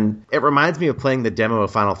in, and it reminds me of playing the demo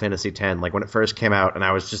of Final Fantasy X, like when it first came out, and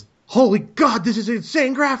I was just holy God, this is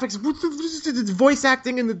insane graphics. It's voice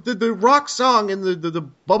acting and the rock song and the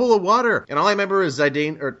bubble of water. And all I remember is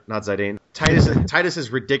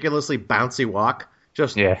Titus's ridiculously bouncy walk,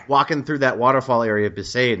 just walking through that waterfall area of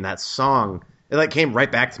Besaid, and that song, it like came right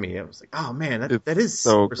back to me. I was like, oh man, that is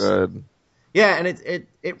so good. Yeah, and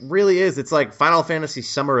it really is. It's like Final Fantasy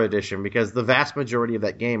Summer Edition, because the vast majority of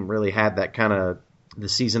that game really had that kind of the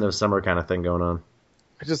season of summer kind of thing going on.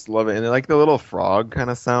 I just love it. And like the little frog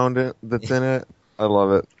kind of sound that's in it. I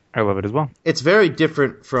love it. I love it as well. It's very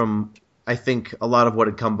different from, I think, a lot of what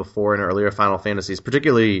had come before in earlier Final Fantasies,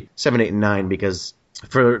 particularly 7, 8, and 9, because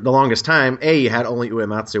for the longest time, you had only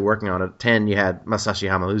Uematsu working on it. 10, you had Masashi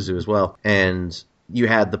Hamauzu as well. And you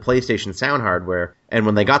had the PlayStation sound hardware, and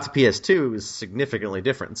when they got to PS2, it was significantly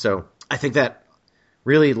different. So I think that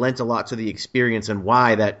really lent a lot to the experience and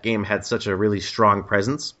why that game had such a really strong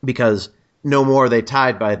presence, because no more are they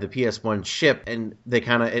tied by the PS1 chip, and they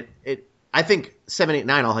kind of I think 7, 8,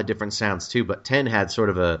 9 all had different sounds too, but 10 had sort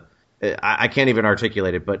of I can't even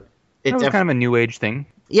articulate it, but it was kind of a new age thing.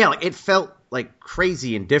 Yeah, like it felt like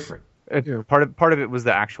crazy and different. Part of it was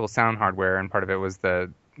the actual sound hardware, and part of it was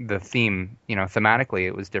the theme. Thematically,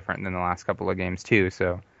 it was different than the last couple of games too.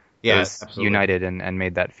 So it was united and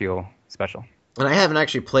made that feel special. And I haven't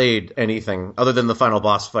actually played anything other than the final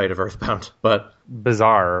boss fight of Earthbound, but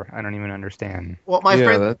bizarre. I don't even understand. Well,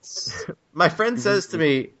 my friend says to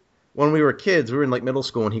me, when we were kids, we were in like middle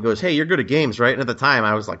school, and he goes, "Hey, you're good at games, right?" And at the time,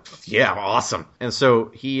 I was like, "Yeah, awesome." And so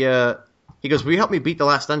he goes, "Will you help me beat the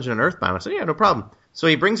last dungeon in Earthbound?" I said, "Yeah, no problem." So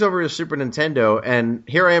he brings over his Super Nintendo, and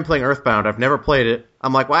here I am playing Earthbound. I've never played it.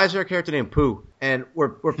 I'm like, "Why is there a character named Pooh?" And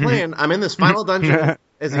we're playing. I'm in this final dungeon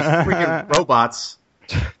as these freaking robots.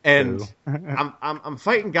 And I'm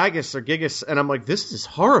fighting Gigas, and I'm like, this is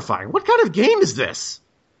horrifying. What kind of game is this?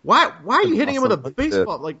 Why are you hitting him with a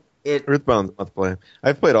baseball? Like Earthbound's must play.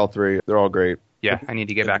 I've played all three. They're all great. Yeah, I need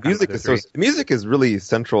to get back. The music is really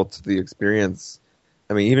central to the experience.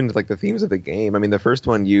 I mean, even like the themes of the game. I mean, the first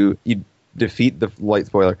one you defeat the light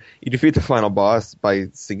spoiler. You defeat the final boss by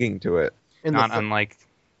singing to it. Not unlike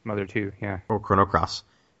Mother 2, yeah, or Chrono Cross.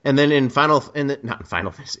 And then in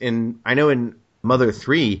Mother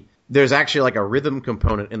 3, there's actually like a rhythm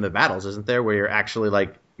component in the battles, isn't there? Where you're actually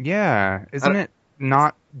like... Yeah. Isn't it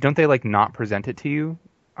not... Don't they like not present it to you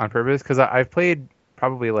on purpose? Because I've played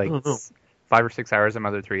probably like 5 or 6 hours of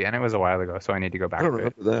Mother 3, and it was a while ago, so I need to go back to it. I don't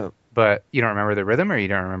remember that. But you don't remember the rhythm, or you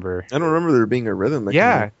don't remember... I don't remember there being a rhythm.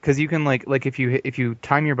 Yeah, because you can like if you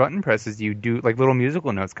time your button presses, you do like little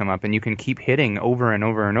musical notes come up, and you can keep hitting over and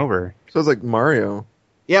over and over. So it's like Mario.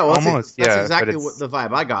 Yeah, well, that's exactly what the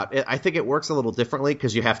vibe I got. I think it works a little differently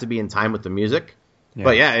because you have to be in time with the music. Yeah.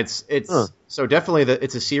 But yeah, it's so definitely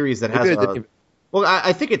it's a series that has. Well,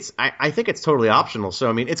 I think it's totally optional. So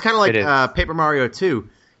I mean, it's kind of like Paper Mario 2.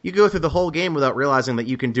 You go through the whole game without realizing that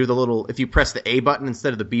you can do the little. If you press the A button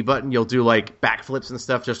instead of the B button, you'll do like backflips and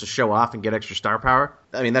stuff just to show off and get extra star power.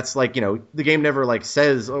 I mean, that's like the game never like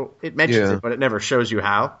says it mentions it, but it never shows you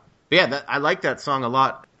how. But yeah, I like that song a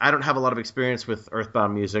lot. I don't have a lot of experience with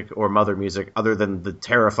Earthbound music or Mother music other than the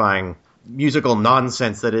terrifying musical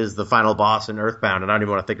nonsense that is the final boss in Earthbound, and I don't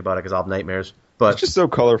even want to think about it because I'll have nightmares. But it's just so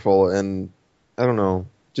colorful, and I don't know.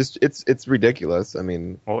 Just it's ridiculous. I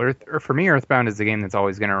mean, well, for me, Earthbound is the game that's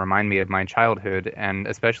always going to remind me of my childhood, and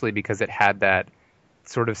especially because it had that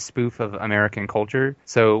sort of spoof of American culture.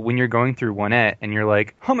 So when you're going through Onette and you're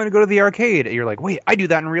like, I'm going to go to the arcade, you're like, wait, I do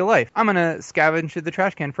that in real life. I'm going to scavenge through the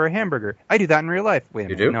trash can for a hamburger. I do that in real life. Wait a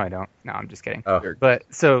minute. You do? No, I don't. No, I'm just kidding. Oh. But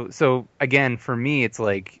so again, for me, it's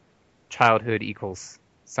like childhood equals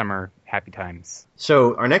summer happy times.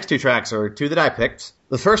 So our next 2 tracks are 2 that I picked.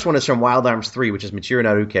 The first one is from Wild Arms 3, which is Michiru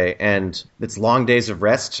Naruke, and it's Long Days of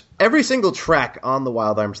Rest. Every single track on the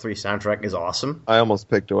Wild Arms 3 soundtrack is awesome. I almost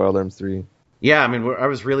picked Wild Arms 3. Yeah, I mean, I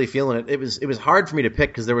was really feeling it. It was hard for me to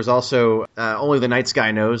pick because there was also Only the Night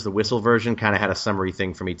Sky Knows. The whistle version kind of had a summery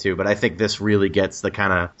thing for me too, but I think this really gets the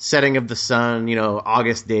kind of setting of the sun,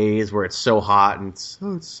 August days where it's so hot and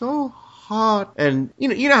it's so hot. And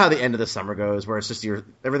you know how the end of the summer goes, where it's just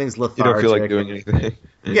everything's lethargic. You don't feel like doing anything.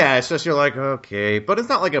 Yeah, it's just you're like, okay, but it's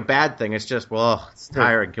not like a bad thing. It's just, well, it's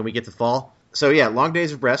tiring. Can we get to fall? So yeah, Long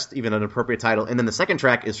Days of Rest, even an appropriate title. And then the second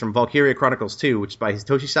track is from Valkyria Chronicles 2, which is by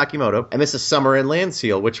Hitoshi Sakimoto. And this is Summer in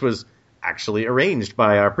Landseal, which was actually arranged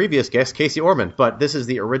by our previous guest, Casey Orman. But this is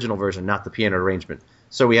the original version, not the piano arrangement.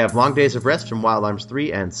 So we have Long Days of Rest from Wild Arms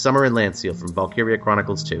 3 and Summer in Landseal from Valkyria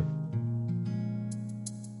Chronicles 2.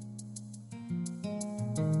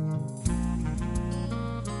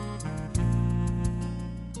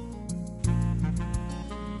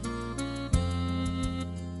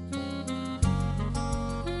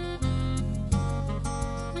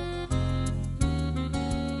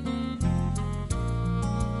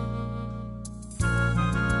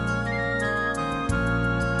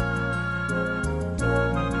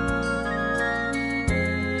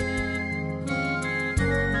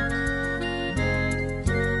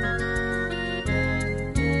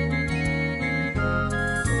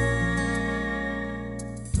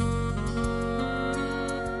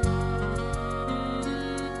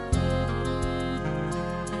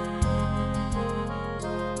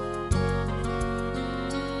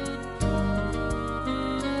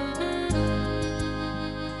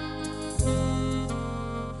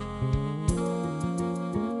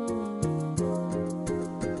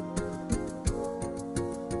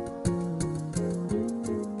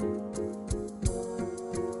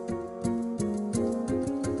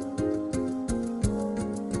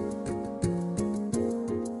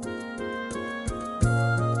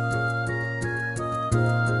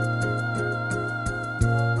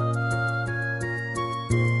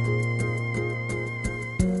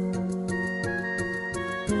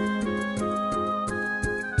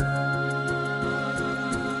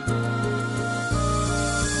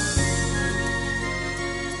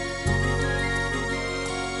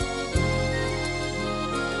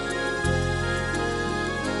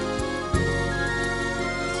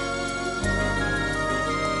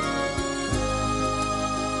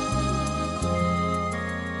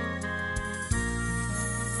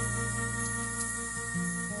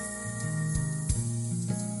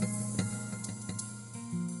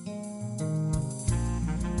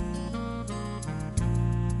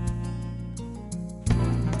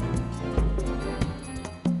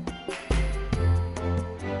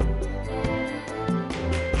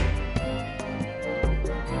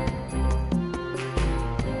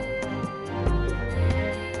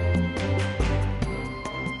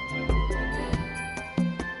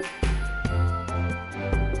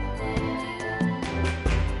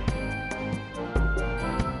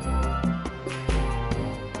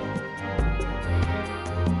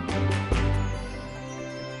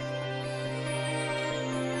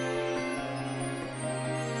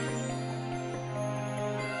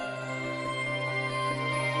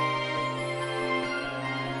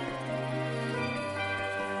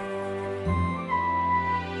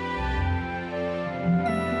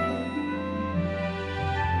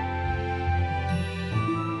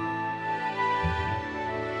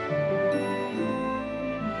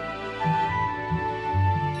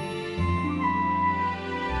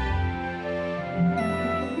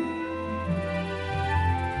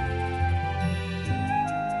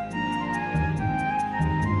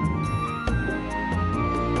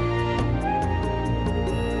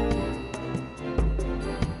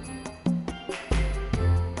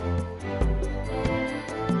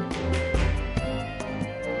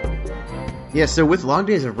 Yeah, so with Long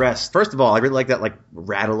Days of Rest, first of all, I really like that like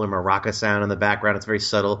rattle or maraca sound in the background. It's very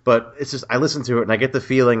subtle, but it's just I listen to it and I get the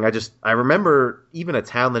feeling. I remember even a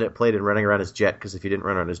town that it played in, running around as Jet, because if you didn't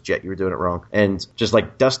run around as Jet, you were doing it wrong. And just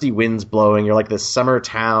like dusty winds blowing, you're like this summer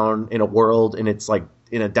town in a world, and it's like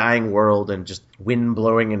in a dying world, and just wind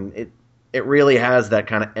blowing, and it really has that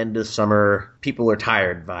kind of end of summer, people are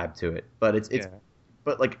tired vibe to it. But it's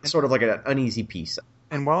but like sort of like an uneasy piece.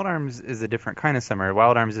 And Wild Arms is a different kind of summer.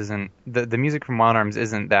 Wild Arms isn't the music from Wild Arms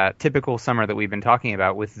isn't that typical summer that we've been talking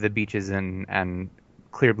about with the beaches and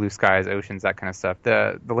clear blue skies, oceans, that kind of stuff.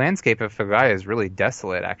 The landscape of Fagaya is really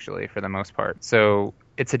desolate, actually, for the most part. So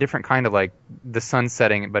it's a different kind of like the sun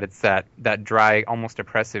setting, but it's that dry, almost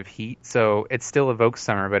oppressive heat. So it still evokes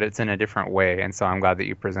summer, but it's in a different way. And so I'm glad that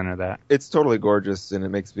you presented that. It's totally gorgeous, and it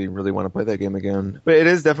makes me really want to play that game again. But it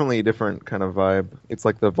is definitely a different kind of vibe. It's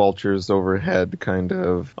like the vultures overhead, kind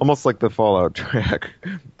of, almost like the Fallout track.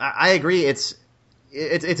 I agree. It's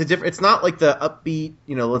a different. It's not like the upbeat,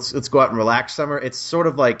 let's go out and relax summer. It's sort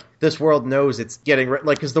of like this world knows it's getting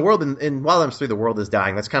because the world in Wild Arms 3, the world is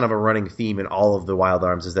dying. That's kind of a running theme in all of the Wild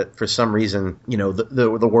Arms, is that for some reason,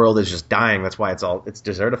 the world is just dying. That's why it's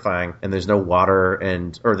desertifying, and there's no water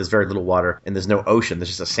or there's very little water, and there's no ocean. There's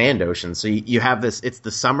just a sand ocean. So you have this. It's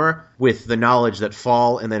the summer with the knowledge that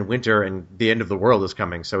fall and then winter and the end of the world is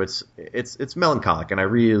coming. So it's melancholic, and I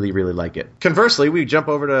really, really like it. Conversely, we jump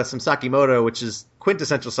over to some Sakimoto, which is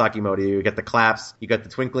quintessential Sakimoto. You get the claps, you got the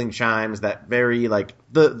twinkling chimes, that very like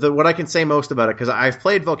the what I can say most about it, because I've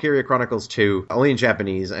played Valkyria Chronicles 2 only in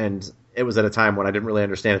Japanese, and it was at a time when I didn't really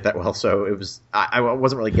understand it that well, so it was I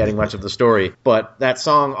wasn't really getting much of the story. But that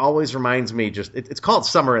song always reminds me, it's called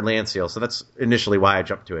Summer in Landseal, so that's initially why I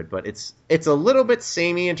jumped to it. But it's a little bit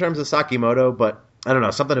samey in terms of Sakimoto, but I don't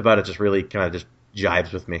know, something about it just really kind of just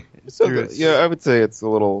jives with me. So yeah, I would say it's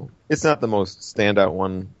not the most standout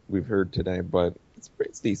one we've heard today, but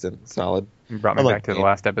it's decent, solid. You brought me back to the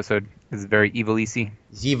last episode. It's very Evilisi.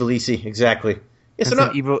 Evilisi, exactly. It's an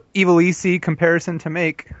Evilisi comparison to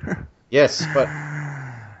make. Yes, but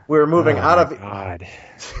we're moving out of... God.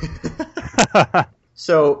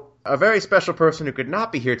 So, a very special person who could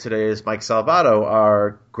not be here today is Mike Salvato,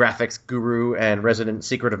 our graphics guru and resident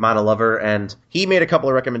Secret of Mana lover, and he made a couple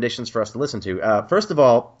of recommendations for us to listen to. First of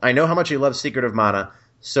all, I know how much he loves Secret of Mana,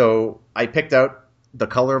 so I picked out The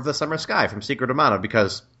Color of the Summer Sky from Secret of Mana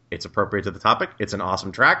because it's appropriate to the topic, it's an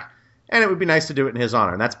awesome track, and it would be nice to do it in his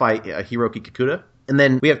honor, and that's by Hiroki Kikuta. And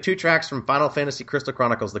then we have two tracks from Final Fantasy Crystal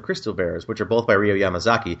Chronicles: The Crystal Bearers, which are both by Ryo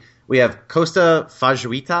Yamazaki. We have Costa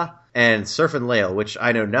Fajuita and Surf and Lail, which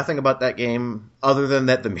I know nothing about that game other than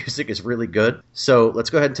that the music is really good. So let's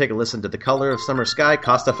go ahead and take a listen to The Color of Summer Sky,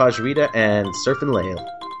 Costa Fajuita, and Surf and Lail.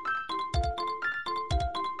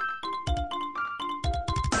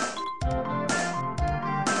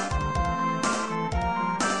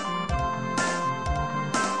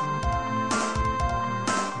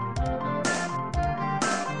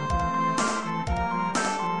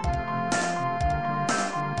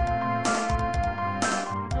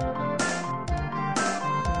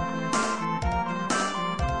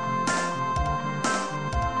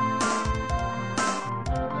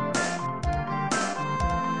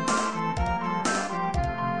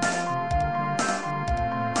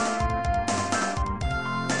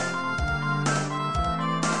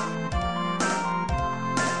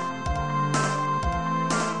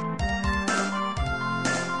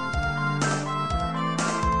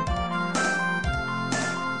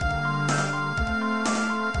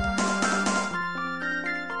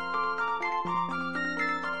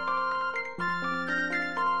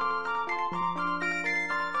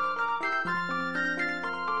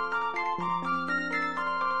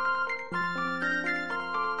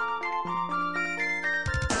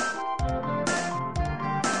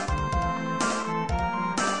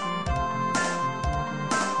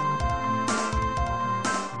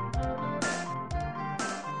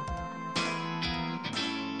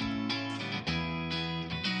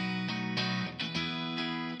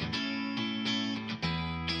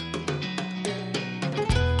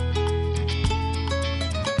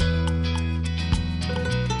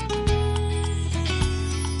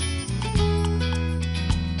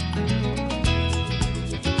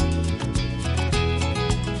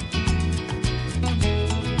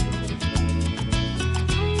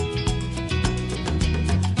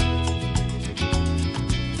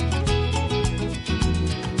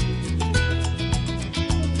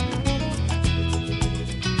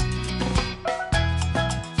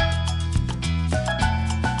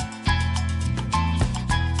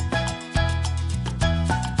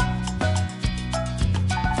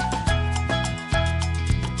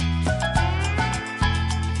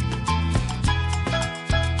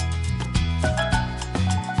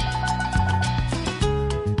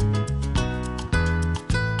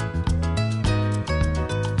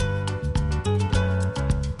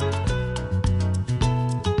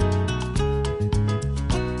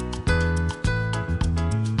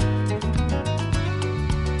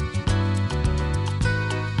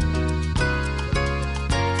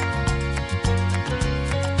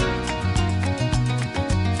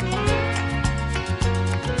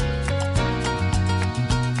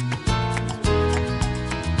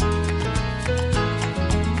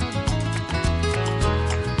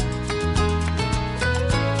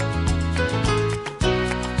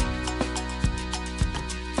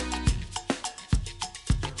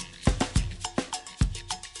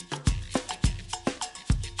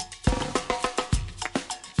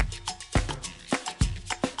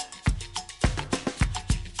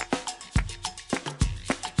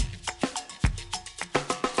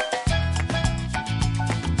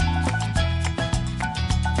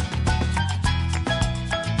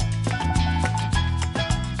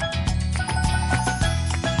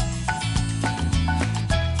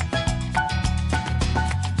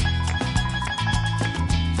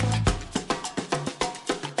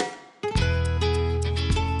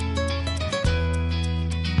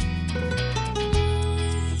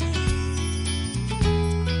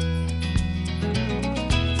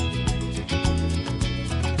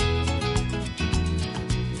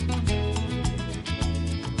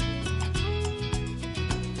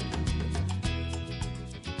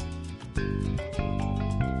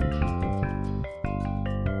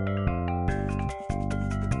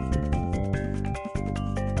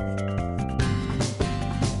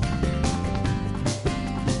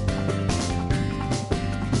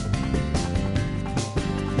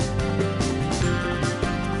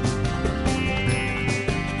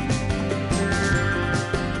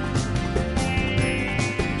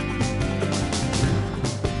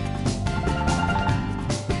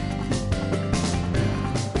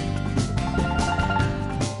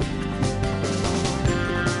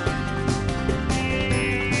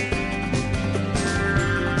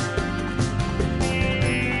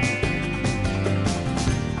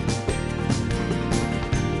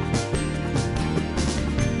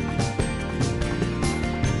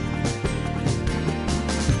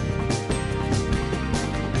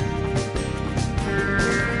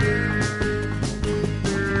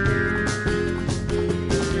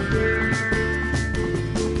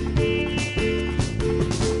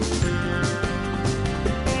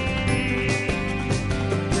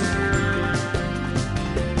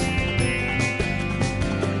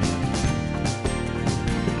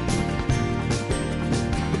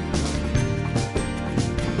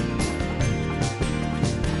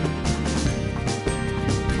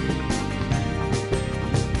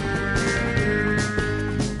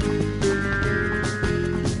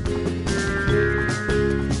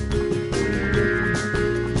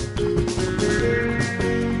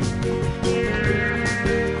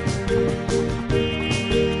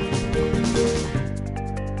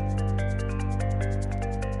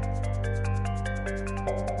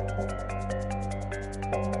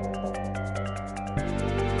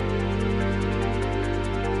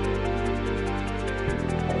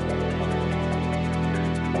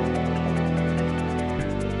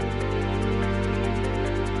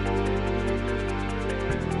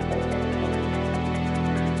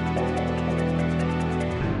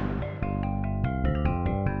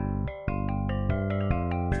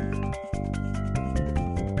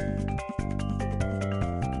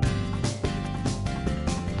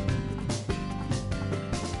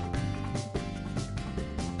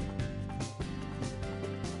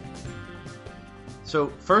 So,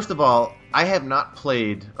 first of all, I have not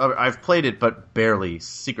played... I've played it, but barely,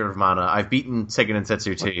 Secret of Mana. I've beaten Seiken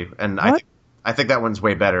Densetsu 2, and I think that one's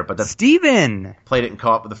way better, but that's... Steven! Played it in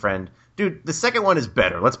co-op with a friend. Dude, the second one is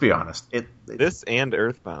better, let's be honest. This and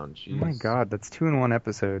Earthbound, jeez. Oh my god, that's 2 in 1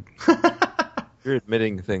 episode. You're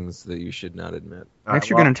admitting things that you should not admit. Next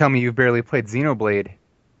you're going to tell me you've barely played Xenoblade.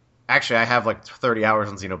 Actually, I have like 30 hours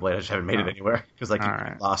on Xenoblade. I just haven't made it anywhere, because I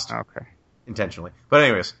keep lost. Okay. Intentionally. But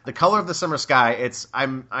anyways, The Color of the Summer Sky,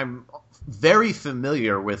 I'm very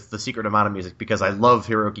familiar with the Secret of Mana music because I love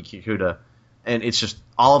Hiroki Kikuta, and it's just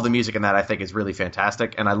all of the music in that I think is really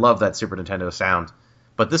fantastic, and I love that Super Nintendo sound.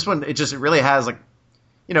 But this one, it really has like,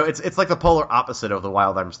 you know, it's like the polar opposite of the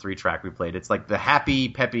Wild Arms 3 track we played. It's like the happy,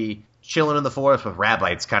 peppy, chilling in the forest with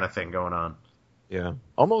rabbits kind of thing going on. Yeah,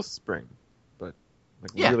 almost spring, but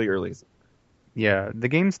like really early. Yeah, the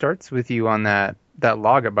game starts with you on that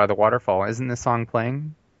log up by the waterfall. Isn't this song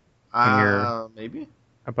playing? Maybe.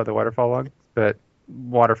 Up by the waterfall log? But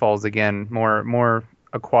waterfalls, again, more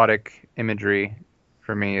aquatic imagery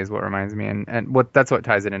for me is what reminds me. And that's what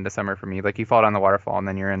ties it into summer for me. Like, you fall down the waterfall, and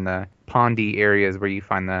then you're in the pondy areas where you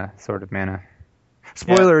find the Sword of Mana.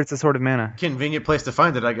 Spoiler, It's the Sword of Mana. Convenient place to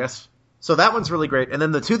find it, I guess. So that one's really great. And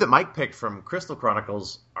then the two that Mike picked from Crystal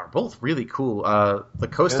Chronicles are both really cool. The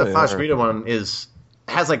Costa Fajrita one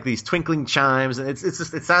has like these twinkling chimes, and it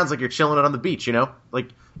sounds like you're chilling it on the beach, you know? Like,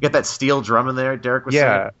 you got that steel drum in there, Derek was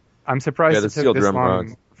saying. I'm surprised it took this long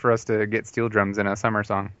rocks. for us to get steel drums in a summer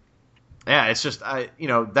song. Yeah, it's just,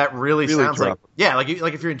 that really sounds like... Yeah, like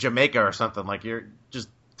if you're in Jamaica or something, like you're just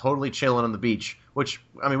totally chilling on the beach, which,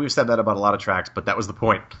 I mean, we've said that about a lot of tracks, but that was the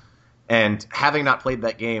point. And having not played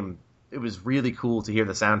that game, it was really cool to hear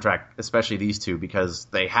the soundtrack, especially these two, because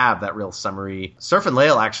they have that real summery... Surf and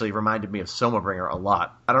Lail actually reminded me of Somabringer a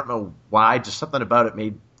lot. I don't know why, just something about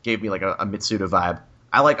it gave me like a Mitsuda vibe.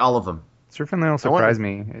 I like all of them. Surf and Lail surprised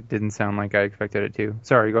me. It didn't sound like I expected it to.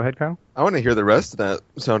 Sorry, go ahead, Kyle. I want to hear the rest of that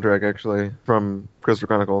soundtrack, actually, from Crystal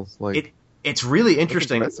Chronicles. It's really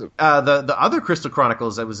interesting. The other Crystal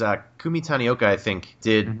Chronicles, that was Kumi Tanioka, I think,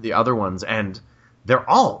 did the other ones, and they're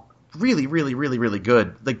all really, really, really, really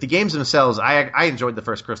good. Like, the games themselves, I enjoyed the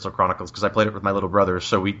first Crystal Chronicles because I played it with my little brother,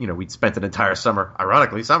 so we'd spent an entire summer,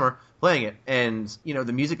 ironically summer, playing it. And,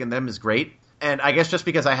 the music in them is great. And I guess just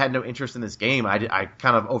because I had no interest in this game, I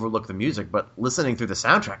kind of overlooked the music. But listening through the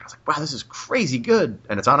soundtrack, I was like, wow, this is crazy good.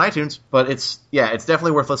 And it's on iTunes. But it's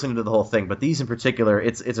definitely worth listening to the whole thing. But these in particular,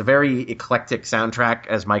 it's a very eclectic soundtrack,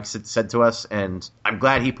 as Mike said to us. And I'm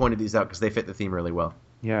glad he pointed these out because they fit the theme really well.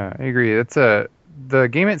 Yeah, I agree. The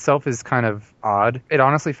game itself is kind of odd. It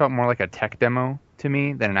honestly felt more like a tech demo to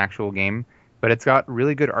me than an actual game. But it's got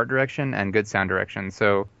really good art direction and good sound direction.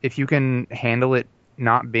 So if you can handle it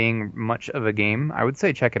not being much of a game, I would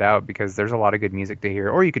say check it out because there's a lot of good music to hear,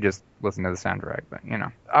 or you could just listen to the soundtrack. But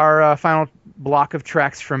our final block of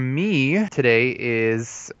tracks from me today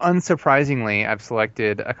is, unsurprisingly, I've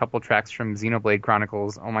selected a couple tracks from Xenoblade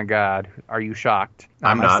Chronicles. Oh my god, are you shocked?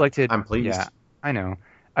 I'm not. I'm pleased. Yeah, I know.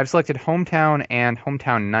 I've selected Hometown and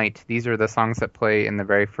Hometown Night. These are the songs that play in the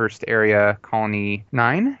very first area, Colony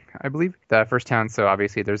 9, I believe, the first town. So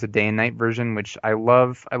obviously there's a day and night version, which I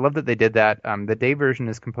love. I love that they did that. The day version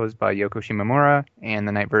is composed by Yoko Shimomura, and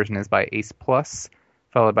the night version is by Ace Plus.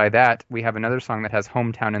 Followed by that, we have another song that has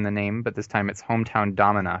Hometown in the name, but this time it's Hometown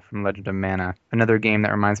Domina from Legend of Mana. Another game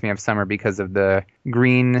that reminds me of summer because of the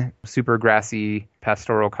green, super grassy,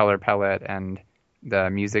 pastoral color palette, and the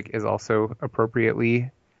music is also appropriately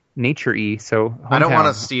nature-y. So Hometown. I don't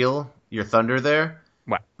want to steal your thunder there.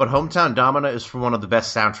 What? But Hometown Domina is from one of the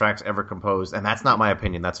best soundtracks ever composed, and that's not my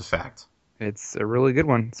opinion, that's a fact. It's a really good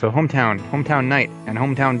one. So Hometown Night, and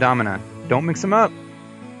Hometown Domina. Don't mix them up.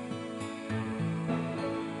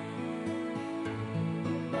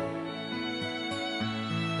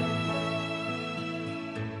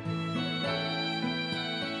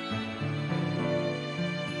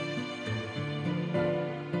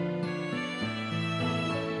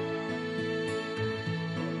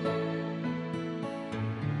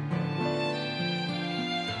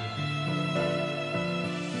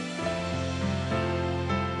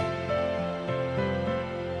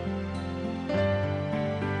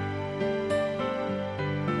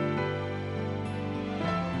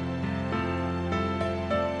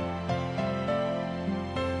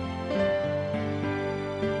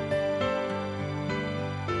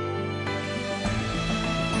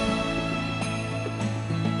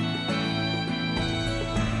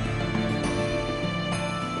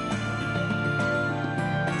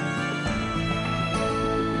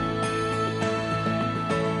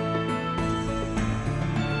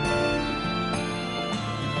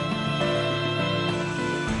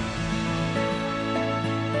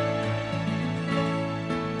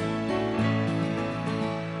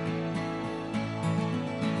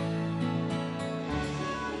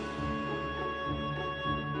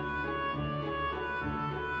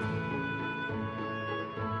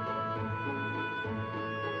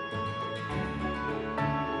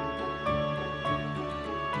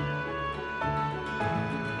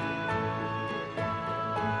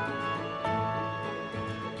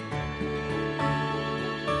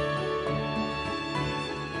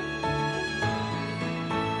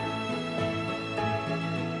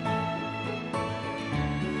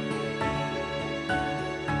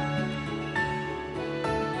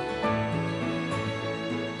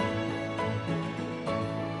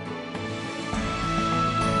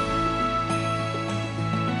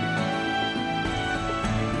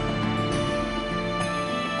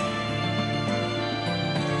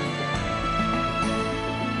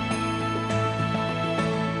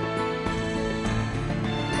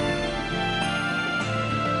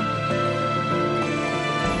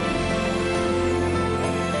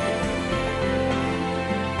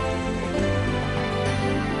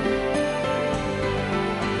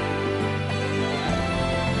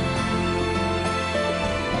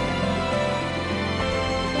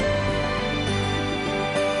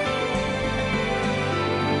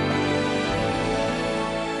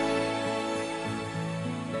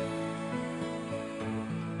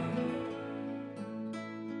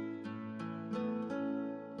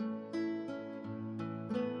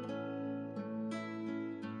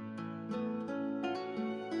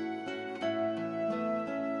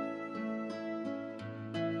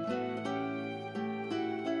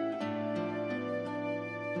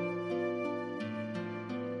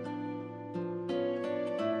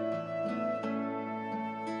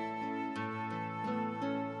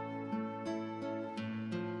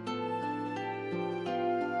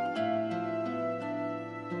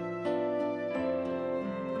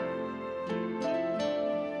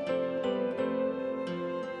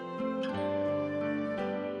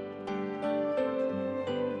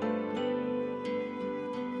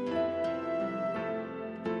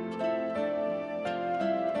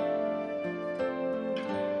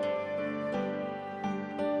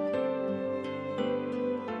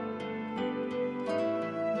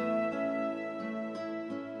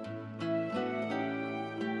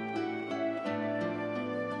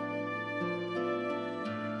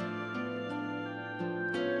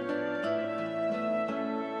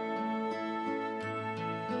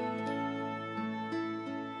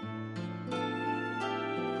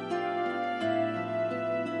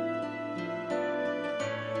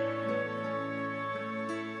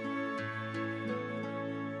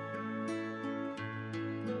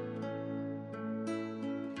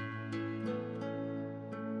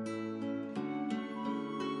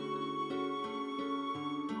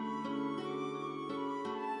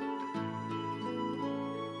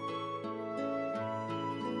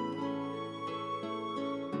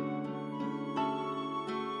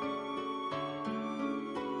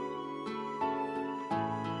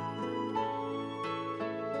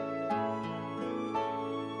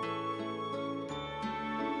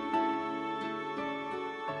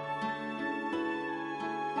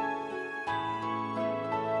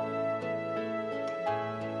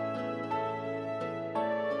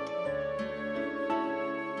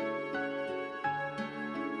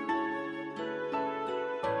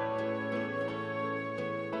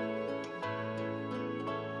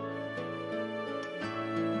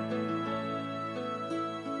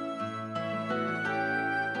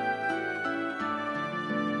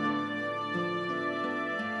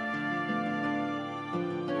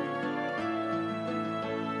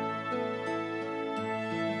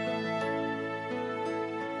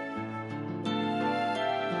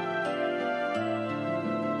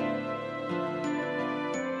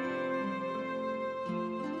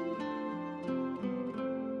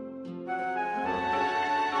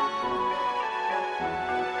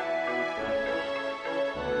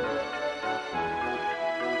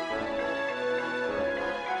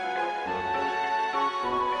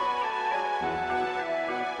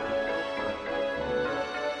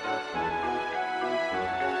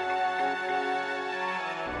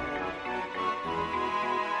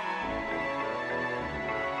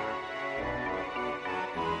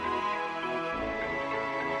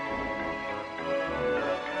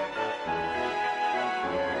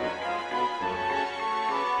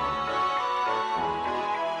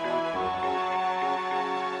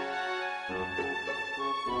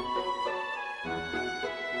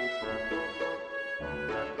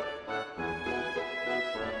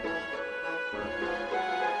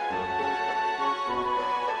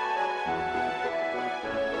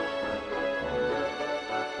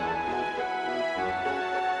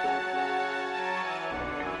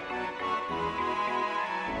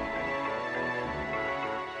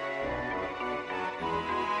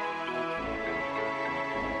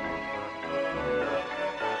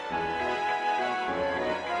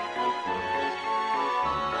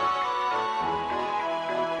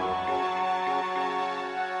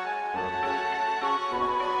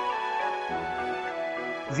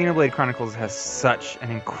 Xenoblade Chronicles has such an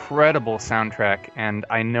incredible soundtrack, and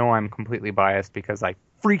I know I'm completely biased because I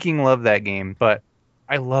freaking love that game, but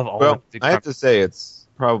I love all Well, of the I have to say it's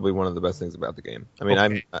probably one of the best things about the game. I mean,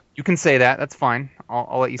 Okay. You can say that. That's fine.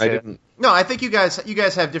 I'll let you I say it. didn't. No, I think you guys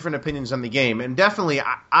have different opinions on the game, and definitely,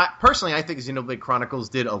 I personally, I think Xenoblade Chronicles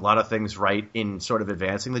did a lot of things right in sort of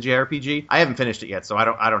advancing the JRPG. I haven't finished it yet, so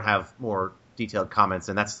I don't have more detailed comments,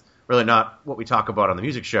 and that's really not what we talk about on the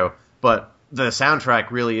music show. But the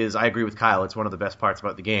soundtrack really is. I agree with Kyle. It's one of the best parts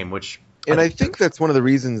about the game, which. And I think that's one of the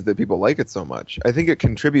reasons that people like it so much. I think it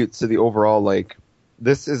contributes to the overall, like,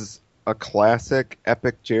 this is a classic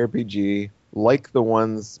epic JRPG like the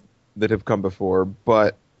ones that have come before,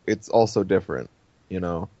 but it's also different,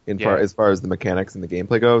 as far as the mechanics and the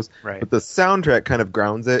gameplay goes. Right. But the soundtrack kind of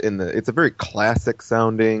grounds it it's a very classic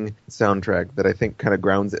sounding soundtrack that I think kind of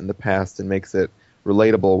grounds it in the past and makes it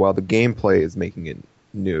relatable while the gameplay is making it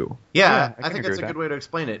new. Yeah, I I think agree that's a with good that. way to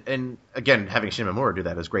explain it. And again, having Shimamura do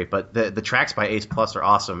that is great, but the tracks by Ace Plus are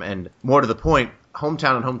awesome. And more to the point,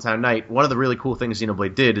 Hometown and Hometown Night, one of the really cool things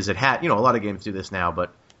Xenoblade did is it had, a lot of games do this now,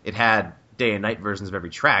 but it had day and night versions of every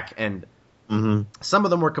track. And some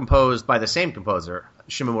of them were composed by the same composer.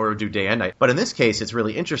 Shimamura would do day and night. But in this case, it's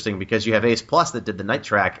really interesting because you have Ace Plus that did the night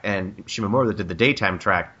track and Shimamura that did the daytime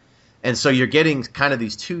track. And so you're getting kind of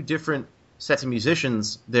these two different sets of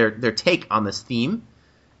musicians, their take on this theme.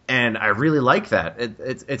 And I really like that.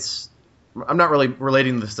 It's I'm not really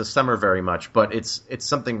relating this to Summer very much, but it's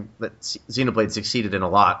something that Xenoblade succeeded in a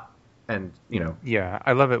lot. And, Yeah,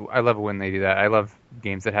 I love it. I love it when they do that. I love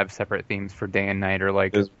games that have separate themes for day and night, or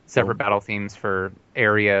like It's separate battle themes for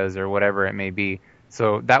areas or whatever it may be.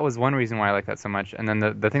 So that was one reason why I like that so much. And then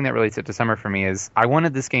the thing that relates it to Summer for me is I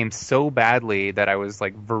wanted this game so badly that I was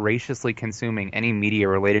like voraciously consuming any media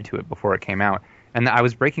related to it before it came out. And I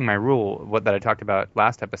was breaking my rule, that I talked about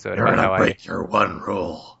last episode. you're about going how to break your one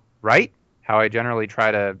rule. right? How I generally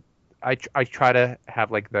try to I try to have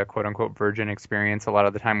like the quote unquote virgin experience a lot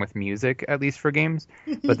of the time with music, at least for games.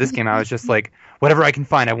 But this game I was just like, whatever I can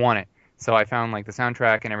find, I want it. So I found like the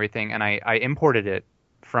soundtrack and everything, and I imported it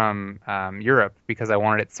from Europe because I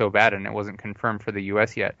wanted it so bad, and it wasn't confirmed for the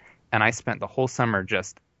US yet. And I spent the whole summer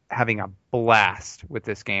just having a blast with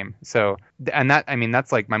this game. So, and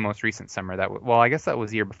that's like my most recent summer. I guess that was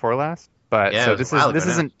the year before last. But Yeah, so it was a while ago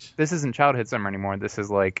now. this isn't childhood summer anymore. This is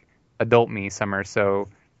like adult me summer. So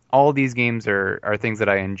all these games are things that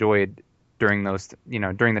I enjoyed during those,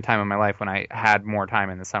 during the time of my life when I had more time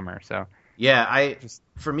in the summer. So Yeah,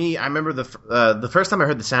 for me, I remember the first time I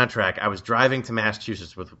heard the soundtrack, I was driving to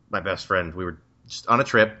Massachusetts with my best friend. We were just on a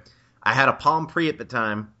trip. I had a Palm Pre at the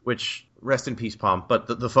time, which, rest in peace, Palm, but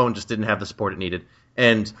the phone just didn't have the support it needed.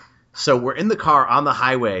 And so we're in the car on the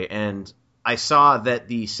highway, and I saw that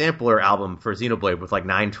the sampler album for Xenoblade with like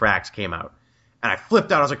 9 tracks came out. And I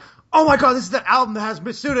flipped out. I was like, oh my god, this is that album that has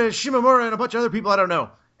Mitsuda, Shimamura, and a bunch of other people I don't know.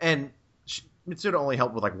 And Mitsuda only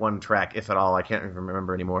helped with like 1 track, if at all. I can't even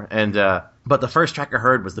remember anymore. And but the first track I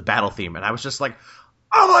heard was the battle theme, and I was just like,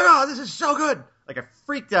 oh my god, this is so good! Like, I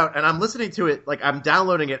freaked out, and I'm listening to it, like, I'm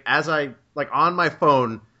downloading it as I, like, on my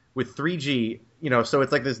phone with 3G, so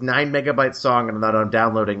it's like this 9 megabyte song, and then I'm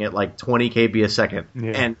downloading it like 20 KB a second.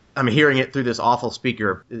 Yeah. And I'm hearing it through this awful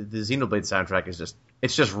speaker. The Xenoblade soundtrack is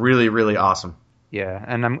it's just really, really awesome. yeah,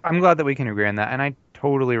 and I'm glad that we can agree on that. And I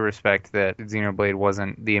totally respect that Xenoblade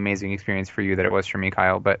wasn't the amazing experience for you that it was for me,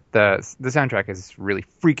 Kyle. But the soundtrack is really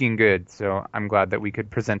freaking good. So I'm glad that we could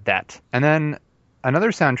present that. And then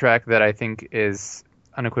another soundtrack that I think is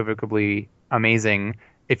unequivocally amazing.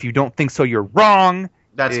 If you don't think so, you're wrong.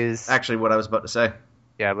 That's actually what I was about to say.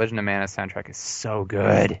 Yeah, Legend of Mana soundtrack is so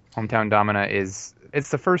good. Hometown Domina it's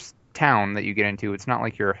the first town that you get into. It's not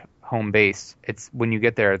like your home base. It's when you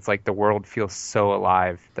get there, it's like the world feels so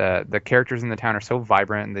alive. The characters in the town are so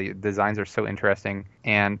vibrant, and the designs are so interesting,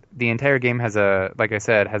 and the entire game has a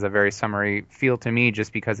very summery feel to me,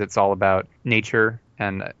 just because it's all about nature,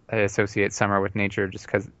 and I associate summer with nature just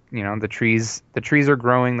because the trees are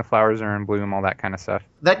growing, the flowers are in bloom, all that kind of stuff.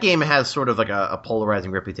 That game has sort of like a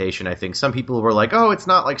polarizing reputation, I think. Some people were like, oh, it's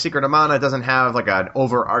not like Secret of Mana, it doesn't have like an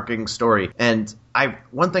overarching story. And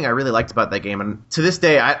one thing I really liked about that game, and to this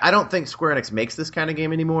day, I don't think Square Enix makes this kind of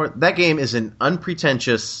game anymore. That game is an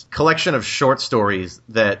unpretentious collection of short stories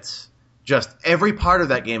that just every part of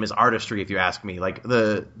that game is artistry, if you ask me. Like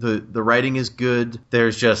the writing is good.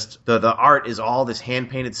 There's just the art is all this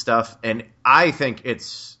hand-painted stuff. And I think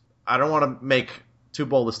I don't want to make too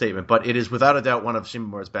bold a statement, but it is without a doubt one of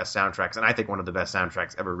Shimamura's best soundtracks, and I think one of the best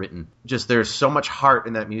soundtracks ever written. Just there's so much heart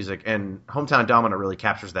in that music, and Hometown Domina really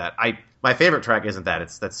captures that. My favorite track isn't that;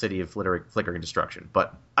 it's that City of Flickering Destruction.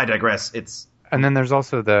 But I digress. And then there's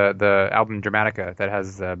also the album Dramatica that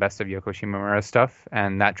has the best of Yoko Shimomura stuff,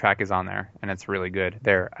 and that track is on there, and it's really good.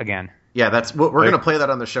 There again. Yeah, we're going to play that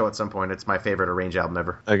on the show at some point. It's my favorite Arrange album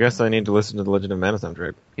ever. I guess I need to listen to the Legend of Mana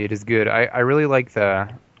soundtrack. It is good. I really like the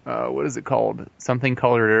what is it called? Something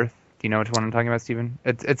Colored Earth. Do you know which one I'm talking about, Steven?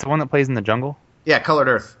 It's the one that plays in the jungle. Yeah, Colored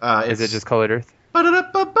Earth. Is it just Colored Earth? That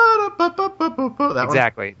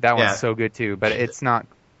exactly. That Yeah. one's so good too, but it's not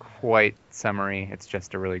quite summary. It's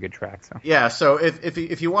just a really good track. So Yeah, so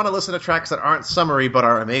if you want to listen to tracks that aren't summary but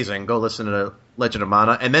are amazing, go listen to Legend of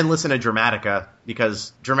Mana, and then listen to Dramatica,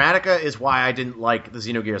 because Dramatica is why I didn't like the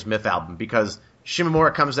Xenogears Myth album, because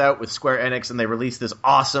Shimomura comes out with Square Enix and they release this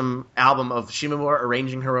awesome album of Shimomura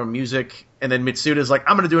arranging her own music, and then Mitsuda's like,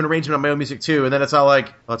 I'm going to do an arrangement on my own music too, and then it's all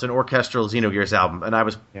like, oh, it's an orchestral Xenogears album, and I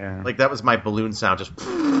was like, that was my balloon sound, just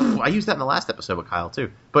I used that in the last episode with Kyle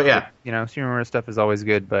too. But yeah. You know, Shimomura stuff is always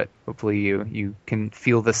good, but hopefully you can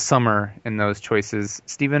feel the summer in those choices.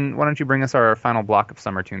 Steven, why don't you bring us our final block of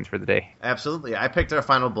summer tunes for the day? Absolutely. I picked our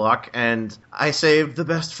final block, and I saved the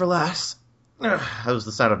best for last. That was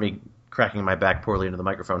the sound of me cracking my back poorly into the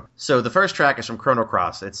microphone. So the first track is from Chrono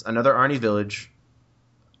Cross. It's another Arnie Village.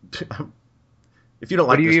 If you don't like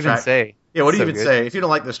what do you this even track, say? Yeah, what do you So even good. say? If you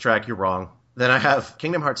don't like this track, you're wrong. Then I have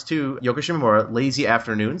Kingdom Hearts 2, Yoko Shimomura, Lazy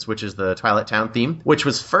Afternoons, which is the Twilight Town theme, which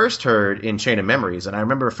was first heard in Chain of Memories, and I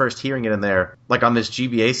remember first hearing it in there, like on this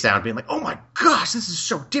GBA sound, being like, oh my gosh, this is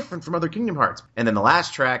so different from other Kingdom Hearts. And then the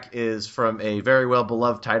last track is from a very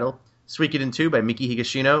well-beloved title, Suikoden 2 by Miki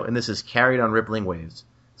Higashino, and this is Carried on Rippling Waves.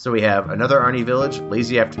 So we have Another Arnie Village,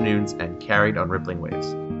 Lazy Afternoons, and Carried on Rippling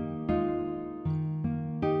Waves.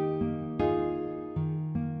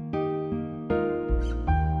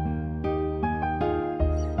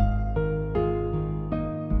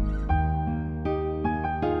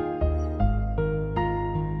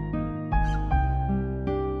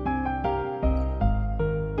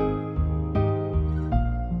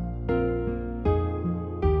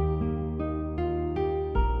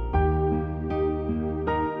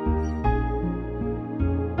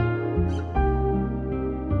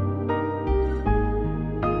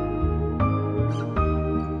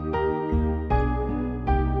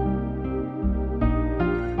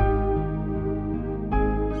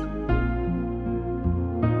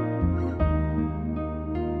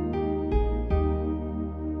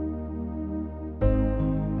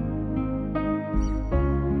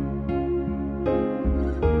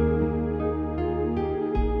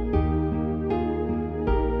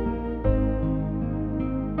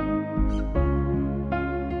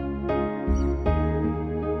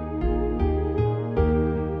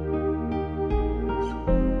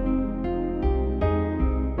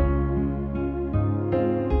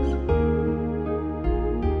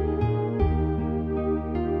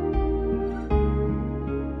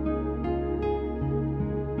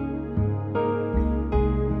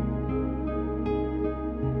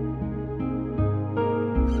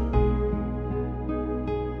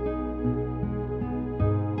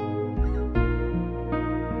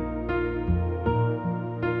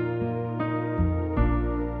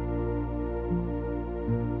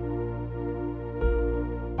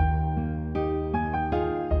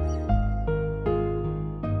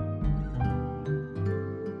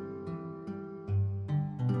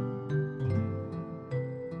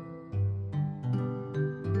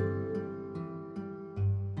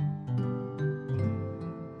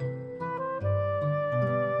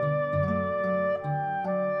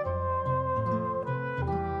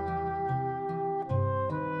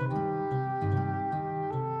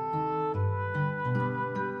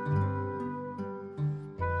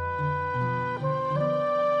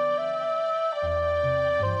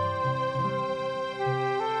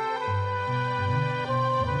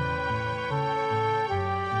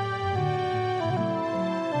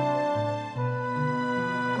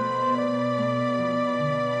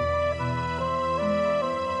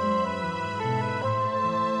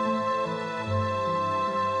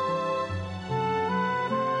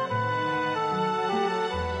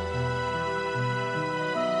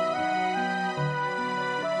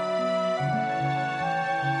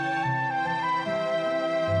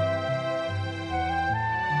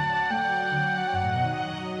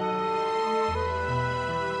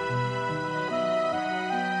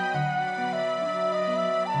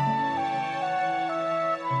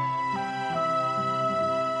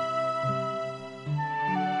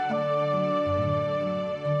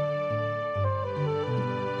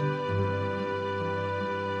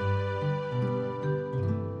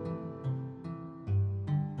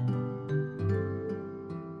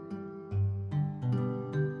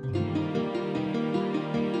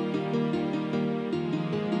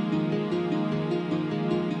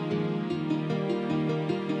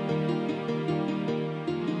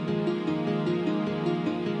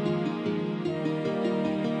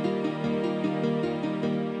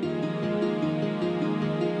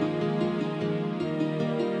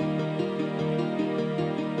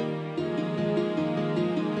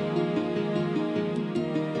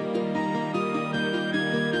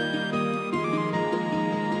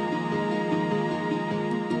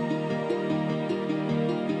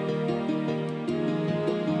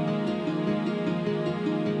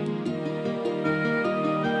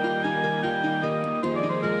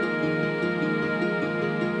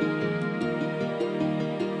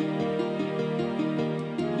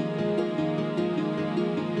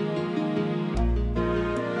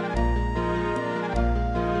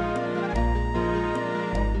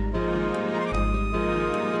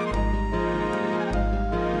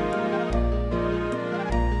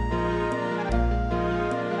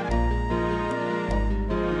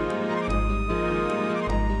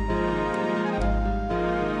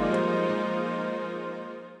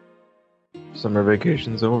 Summer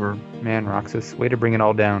vacation's over. Man, Roxas, way to bring it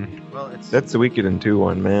all down. Well, it's That's the Suikoden 2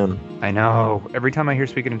 one, man. I know. Every time I hear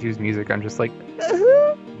Suikoden 2's music, I'm just like,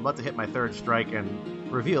 I'm about to hit my third strike and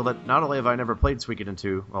reveal that not only have I never played Suikoden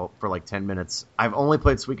 2, well, for like 10 minutes, I've only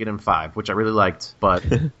played Suikoden 5, which I really liked. But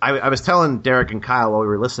I was telling Derek and Kyle while we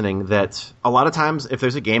were listening that a lot of times, if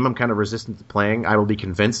there's a game I'm kind of resistant to playing, I will be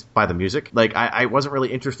convinced by the music. Like, I wasn't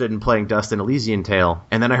really interested in playing Dust and Elysian Tale,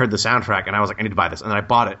 and then I heard the soundtrack, and I was like, I need to buy this. And then I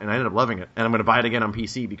bought it, and I ended up loving it. And I'm going to buy it again on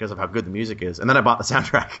PC because of how good the music is. And then I bought the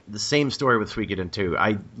soundtrack. The same story with Suikoden 2.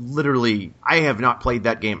 I have not played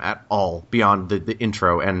that game at all beyond the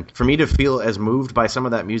intro. And for me to feel as moved by some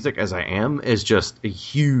of that music as I am is just a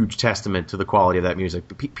huge testament to the quality of that music.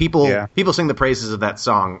 People sing the praises of that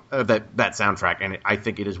song, that soundtrack, and I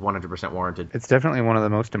think it is 100% warranted. it's definitely one of the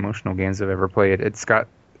most emotional games I've ever played. It's got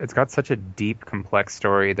such a deep, complex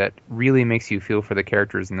story that really makes you feel for the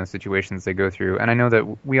characters in the situations they go through. And I know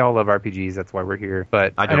that we all love RPGs, that's why we're here.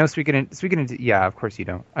 But I know Suikoden, yeah, of course you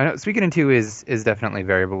don't. I know Suikoden 2 is definitely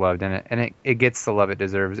very beloved, and it gets the love it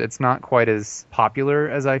deserves. It's not quite as popular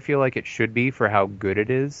as I feel like it should be for how good it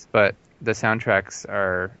is, but the soundtracks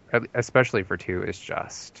are, especially for 2, is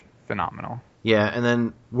just phenomenal. Yeah, and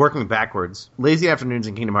then working backwards, Lazy Afternoons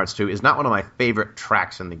in Kingdom Hearts 2 is not one of my favorite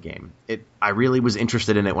tracks in the game. I really was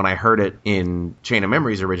interested in it when I heard it in Chain of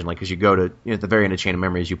Memories originally, because you go to, at the very end of Chain of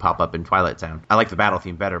Memories, you pop up in Twilight Town. I like the battle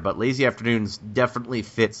theme better, but Lazy Afternoons definitely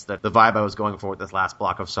fits the vibe I was going for with this last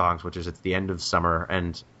block of songs, which is it's the end of summer,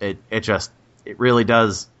 and it really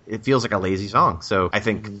does, it feels like a lazy song. So I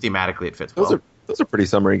think thematically it fits well. Those are pretty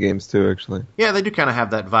summery games too, actually. Yeah, they do kind of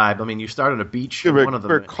have that vibe. I mean, you start at a beach. Yeah, one of them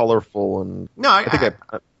very colorful, and no, I think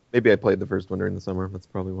maybe I played the first one during the summer. That's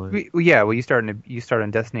probably why. You start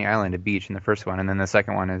on Destiny Island, a beach, in the first one, and then the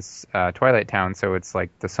second one is Twilight Town. So it's like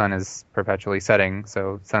the sun is perpetually setting.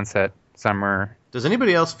 So sunset, summer. Does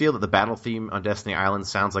anybody else feel that the battle theme on Destiny Island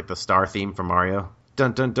sounds like the star theme from Mario?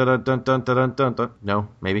 Dun dun dun dun dun dun dun dun dun. No,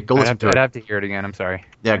 maybe go listen to it. I'd have to hear it again. I'm sorry.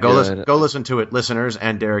 Yeah, go listen to it, listeners,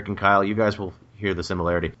 and Derek and Kyle. You guys will hear the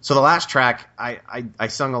similarity. So the last track, I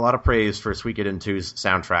sung a lot of praise for Suikoden 2's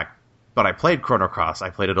soundtrack, but I played Chrono Cross. I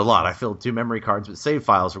played it a lot. I filled 2 memory cards with save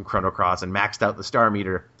files from Chrono Cross and maxed out the star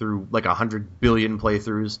meter through like 100 billion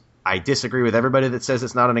playthroughs. I disagree with everybody that says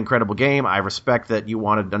it's not an incredible game. I respect that you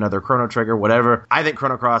wanted another Chrono Trigger, whatever. I think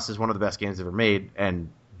Chrono Cross is one of the best games ever made, and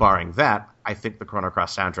barring that, I think the Chrono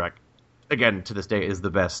Cross soundtrack, again, to this day, is the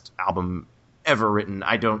best album ever written.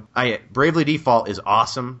 Bravely Default is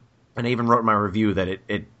awesome, and I even wrote in my review that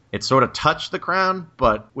it sort of touched the crown,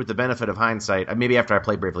 but with the benefit of hindsight, maybe after I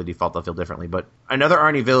play Bravely Default, I'll feel differently. But another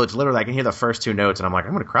Arnie Village, literally, I can hear the first 2 notes, and I'm like,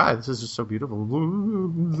 I'm going to cry. This is just so beautiful.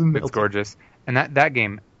 It's gorgeous. And that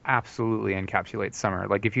game absolutely encapsulates summer.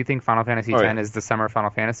 Like, if you think Final Fantasy X is the summer Final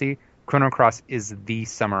Fantasy, Chrono Cross is the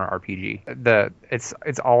summer RPG.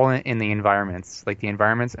 It's all in the environments. Like, the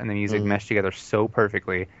environments and the music mesh together so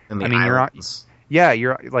perfectly. And the islands.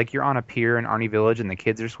 You're on a pier in Arnie Village, and the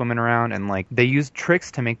kids are swimming around, and like they use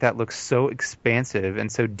tricks to make that look so expansive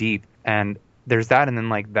and so deep. And there's that, and then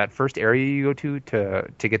like that first area you go to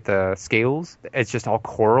get the scales, it's just all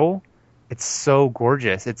coral. It's so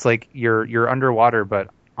gorgeous. It's like you're underwater but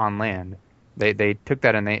on land. They took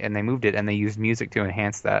that and they moved it, and they used music to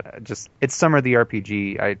enhance that. It's summer the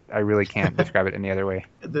RPG. I really can't describe it any other way.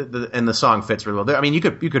 And the song fits really well. I mean, you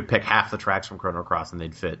could pick half the tracks from Chrono Cross and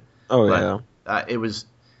they'd fit. Oh, yeah.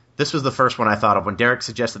 This was the first one I thought of when Derek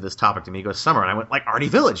suggested this topic to me. He goes, summer, and I went, like, Arnie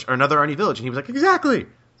Village, or another Arnie Village, and he was like, exactly. I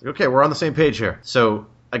was like, okay, we're on the same page here. So,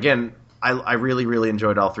 again, I really, really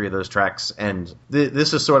enjoyed all 3 of those tracks, and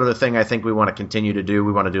this is sort of the thing I think we want to continue to do.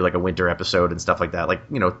 We want to do, like, a winter episode and stuff like that, like,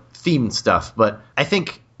 themed stuff. But I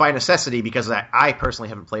think by necessity, because I personally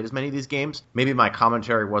haven't played as many of these games, maybe my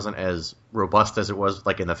commentary wasn't as robust as it was,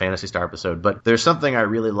 like, in the Phantasy Star episode, but there's something I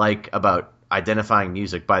really like about identifying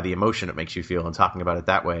music by the emotion it makes you feel and talking about it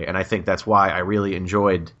that way. And I think that's why I really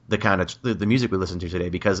enjoyed the kind of the music we listened to today,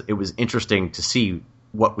 because it was interesting to see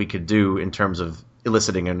what we could do in terms of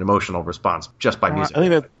eliciting an emotional response just by music.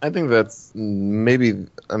 I think that's maybe,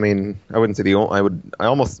 I mean, I wouldn't say the only, I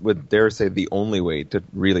almost would dare say the only way to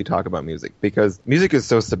really talk about music, because music is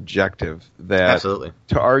so subjective that Absolutely.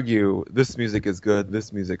 To argue this music is good,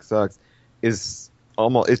 this music sucks, is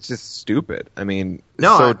almost, it's just stupid. I mean,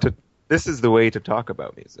 this is the way to talk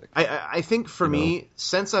about music. I think for me,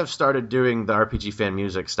 since I've started doing the RPG fan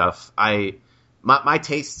music stuff, my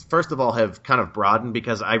tastes, first of all, have kind of broadened,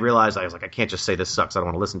 because I realized I was like, I can't just say this sucks, I don't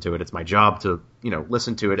want to listen to it. It's my job to,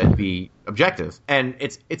 listen to it and be objective. And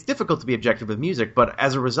it's difficult to be objective with music, but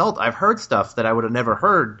as a result, I've heard stuff that I would have never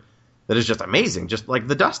heard that is just amazing. Just like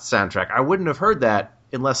the Dust soundtrack. I wouldn't have heard that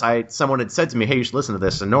unless someone had said to me, hey, you should listen to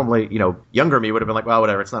this. And normally, younger me would have been like, well,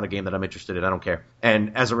 whatever, it's not a game that I'm interested in, I don't care.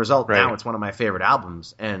 And as a result, now it's one of my favorite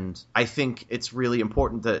albums. And I think it's really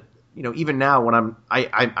important that, even now when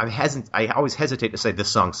I always hesitate to say this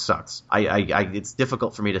song sucks. It's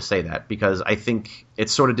difficult for me to say that because I think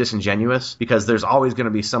it's sort of disingenuous because there's always going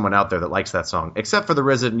to be someone out there that likes that song, except for the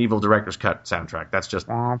Resident Evil Director's Cut soundtrack. That's just...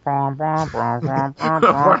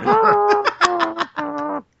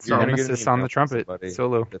 Nemesis on the trumpet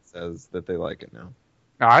solo. That says that they like it now.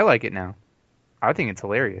 Oh, I like it now. I think it's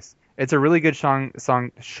hilarious. It's a really good song.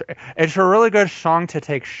 It's a really good song to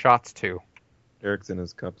take shots to. Eric's in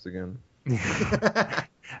his cups again.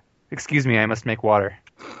 Excuse me, I must make water.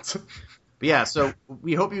 But yeah, so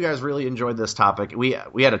we hope you guys really enjoyed this topic. We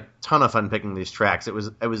had a ton of fun picking these tracks. It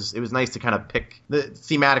was nice to kind of pick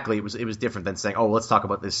thematically. It was different than saying, oh, let's talk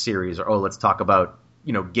about this series, or oh, let's talk about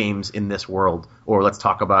games in this world, or let's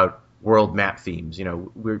talk about world map themes.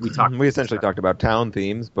 We essentially talked about town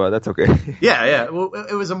themes, but that's okay. Yeah. Well,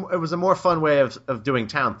 it was a more fun way of doing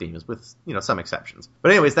town themes with some exceptions. But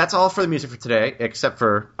anyways, that's all for the music for today, except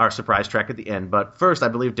for our surprise track at the end. But first, I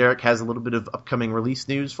believe Derek has a little bit of upcoming release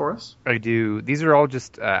news for us. I do. These are all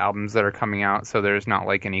just albums that are coming out, so there's not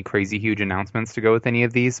like any crazy huge announcements to go with any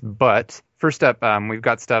of these. But first up, we've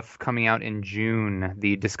got stuff coming out in June.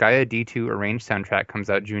 The Disgaea D2 Arranged soundtrack comes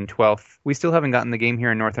out June 12th. We still haven't gotten the game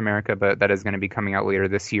here in North America, but that is going to be coming out later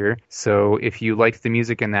this year. So if you liked the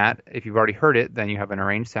music in that, if you've already heard it, then you have an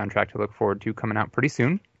arranged soundtrack to look forward to coming out pretty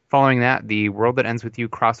soon. Following that, the World That Ends With You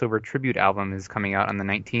crossover tribute album is coming out on the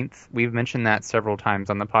 19th. We've mentioned that several times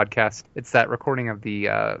on the podcast. It's that recording of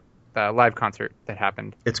the live concert that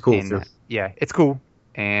happened. It's cool, too. Yeah, it's cool.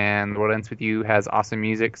 And The World Ends With You has awesome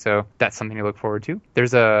music, so that's something to look forward to.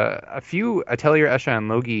 There's a few Atelier Escher and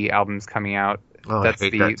Logi albums coming out. Oh, I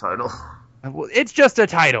hate that title. Well, it's just a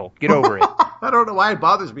title. Get over it. I don't know why it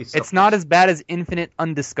bothers me so much. It's not as bad as Infinite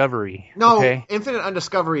Undiscovery. No, okay? Infinite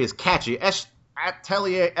Undiscovery is catchy.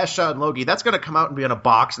 Atelier Escher and Logi, that's going to come out and be in a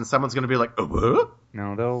box, and someone's going to be like, what?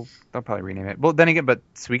 No, they'll probably rename it. Well, then again, but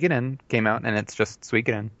Suikoden came out, and it's just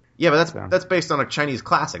Suikoden. Yeah, but that's based on a Chinese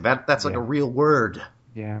classic. That's like a real word.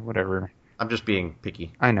 Yeah, whatever. I'm just being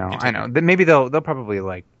picky. I know. Maybe they'll probably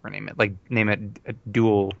like rename it, like name it a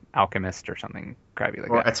Dual Alchemist or something crappy like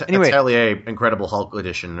or that. Anyway, Atelier Incredible Hulk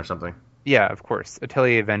Edition or something. Yeah, of course.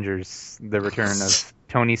 Atelier Avengers: The Return of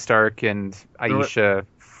Tony Stark and Aisha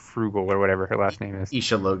Frugal or whatever her last name is.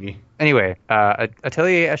 Isha Logi. Anyway,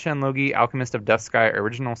 Atelier Escher and Logi Alchemist of Dusk Sky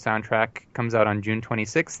original soundtrack comes out on June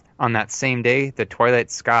 26th. On that same day, the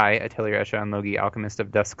Twilight Sky Atelier Escher and Logi Alchemist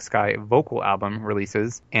of Dusk Sky vocal album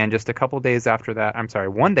releases. And just one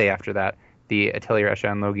day after that, the Atelier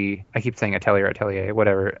Escher and Logi, I keep saying Atelier,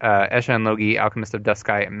 whatever, Escher and Logi Alchemist of Dusk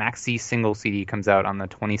Sky maxi single CD comes out on the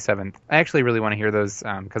 27th. I actually really want to hear those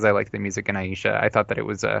because I like the music in Aisha. I thought that it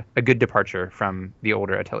was a good departure from the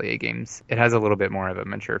older Atelier games. It has a little bit more of a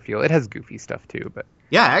mature feel. It has goofy stuff too, but...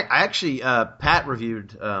 Yeah, I actually, Pat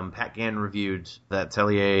Gann reviewed that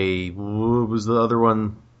Atelier, what was the other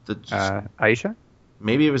one? Aisha?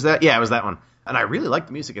 Maybe it was that? Yeah, it was that one. And I really like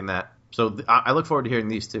the music in that. So I look forward to hearing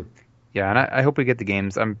these too. Yeah, and I hope we get the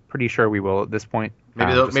games. I'm pretty sure we will at this point.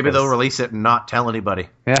 Maybe they'll release it and not tell anybody.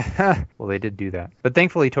 Yeah, well, they did do that. But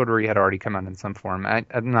thankfully, Toturi had already come out in some form.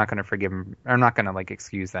 I'm not going to forgive him. I'm not going to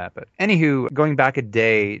excuse that. But anywho, going back a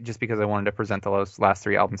day, just because I wanted to present the last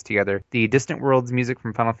three albums together, the Distant Worlds music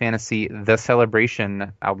from Final Fantasy: The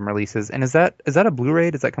Celebration album releases. And is that a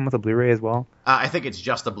Blu-ray? Does that come with a Blu-ray as well? I think it's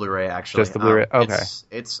just a Blu-ray, actually. Just the Blu-ray. Okay.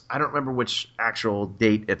 It's I don't remember which actual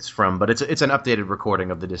date it's from, but it's an updated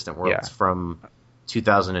recording of the Distant Worlds from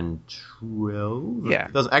 2012. Yeah,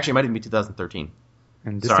 actually, it might even be 2013.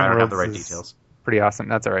 And sorry, I don't have the right details. Pretty awesome.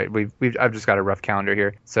 That's all right. I've just got a rough calendar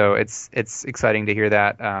here, so it's exciting to hear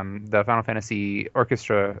that. The Final Fantasy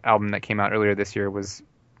Orchestra album that came out earlier this year was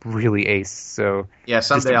really ace. So yeah,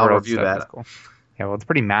 someday I'll review that. Cool. Yeah, well, it's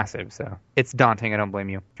pretty massive, so it's daunting. I don't blame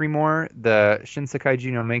you. Three more. The Shin Sekai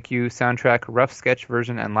no Meikyu soundtrack, rough sketch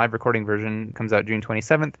version and live recording version comes out June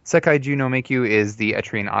 27th. Sekai no Meikyu is the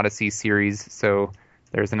Etrian Odyssey series, so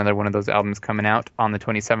there's another one of those albums coming out on the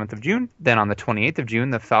 27th of June. Then on the 28th of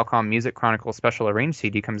June, the Falcom Music Chronicle Special Arranged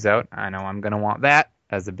CD comes out. I know I'm going to want that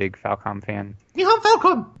as a big Falcom fan. Nihon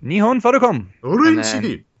Falcom! Nihon Falcom! Arranged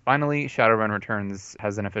CD! Finally, Shadowrun Returns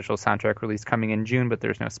has an official soundtrack release coming in June, but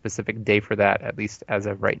there's no specific day for that, at least as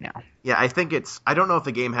of right now. Yeah, I think I don't know if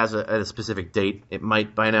the game has a specific date. It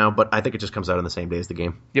might by now, but I think it just comes out on the same day as the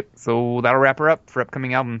game. Yep, so that'll wrap her up for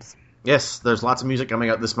upcoming albums. Yes, there's lots of music coming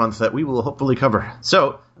out this month that we will hopefully cover.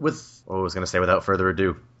 So, without further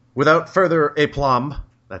ado, without further aplomb,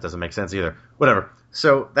 that doesn't make sense either. Whatever.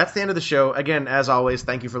 So that's the end of the show. Again, as always,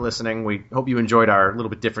 thank you for listening. We hope you enjoyed our little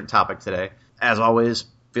bit different topic today. As always,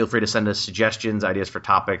 feel free to send us suggestions, ideas for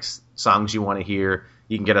topics, songs you want to hear.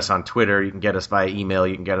 You can get us on Twitter. You can get us via email.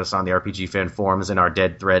 You can get us on the RPG Fan Forums in our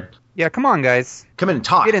dead thread. Yeah, come on, guys. Come in and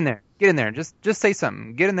talk. Get in there. Get in there. Just say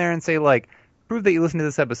something. Get in there and say, like, prove that you listened to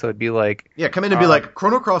this episode. Be like... Yeah, come in and be like,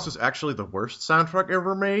 Chrono Cross is actually the worst soundtrack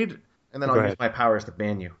ever made, and then I'll use my powers to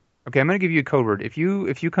ban you. Okay, I'm going to give you a code word. If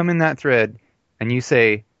you come in that thread and you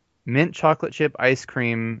say, mint chocolate chip ice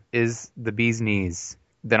cream is the bee's knees,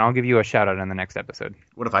 then I'll give you a shout-out in the next episode.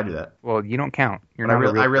 What if I do that? Well, you don't count. You're but not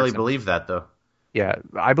a real I really person. believe that, though. Yeah,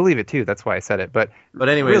 I believe it too. That's why I said it. But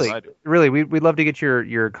anyways, really, we'd love to get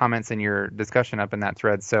your comments and your discussion up in that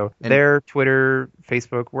thread. So there, Twitter,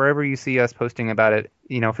 Facebook, wherever you see us posting about it,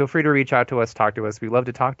 feel free to reach out to us, talk to us. We love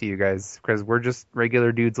to talk to you guys because we're just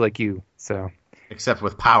regular dudes like you. So except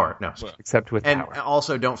with power, no. Except with power. And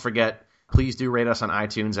also, don't forget, please do rate us on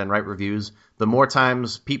iTunes and write reviews. The more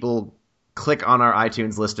times people click on our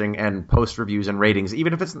iTunes listing and post reviews and ratings,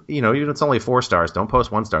 even if it's even if it's only 4 stars, don't post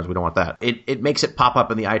 1 stars. We don't want that. It makes it pop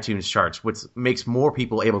up in the iTunes charts, which makes more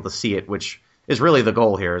people able to see it, which is really the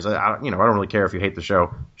goal here. Is I don't really care if you hate the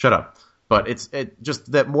show. Shut up. But it's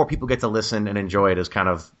just that more people get to listen and enjoy it is kind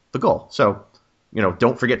of the goal. So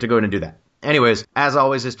don't forget to go in and do that. Anyways, as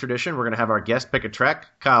always is tradition, we're going to have our guest pick a track.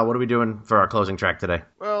 Kyle, what are we doing for our closing track today?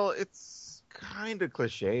 Well, it's kind of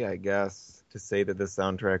cliche, I guess, to say that this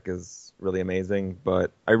soundtrack is really amazing,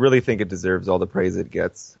 but I really think it deserves all the praise it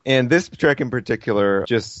gets. And this track in particular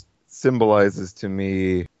just symbolizes to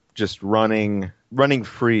me just running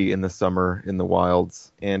free in the summer in the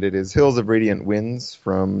wilds. And it is Hills of Radiant Winds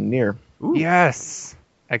from Nier. Ooh. Yes.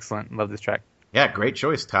 Excellent. Love this track. Yeah, great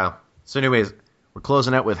choice, Kyle. So anyways, we're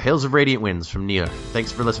closing out with Hills of Radiant Winds from Nier.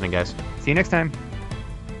 Thanks for listening, guys. See you next time.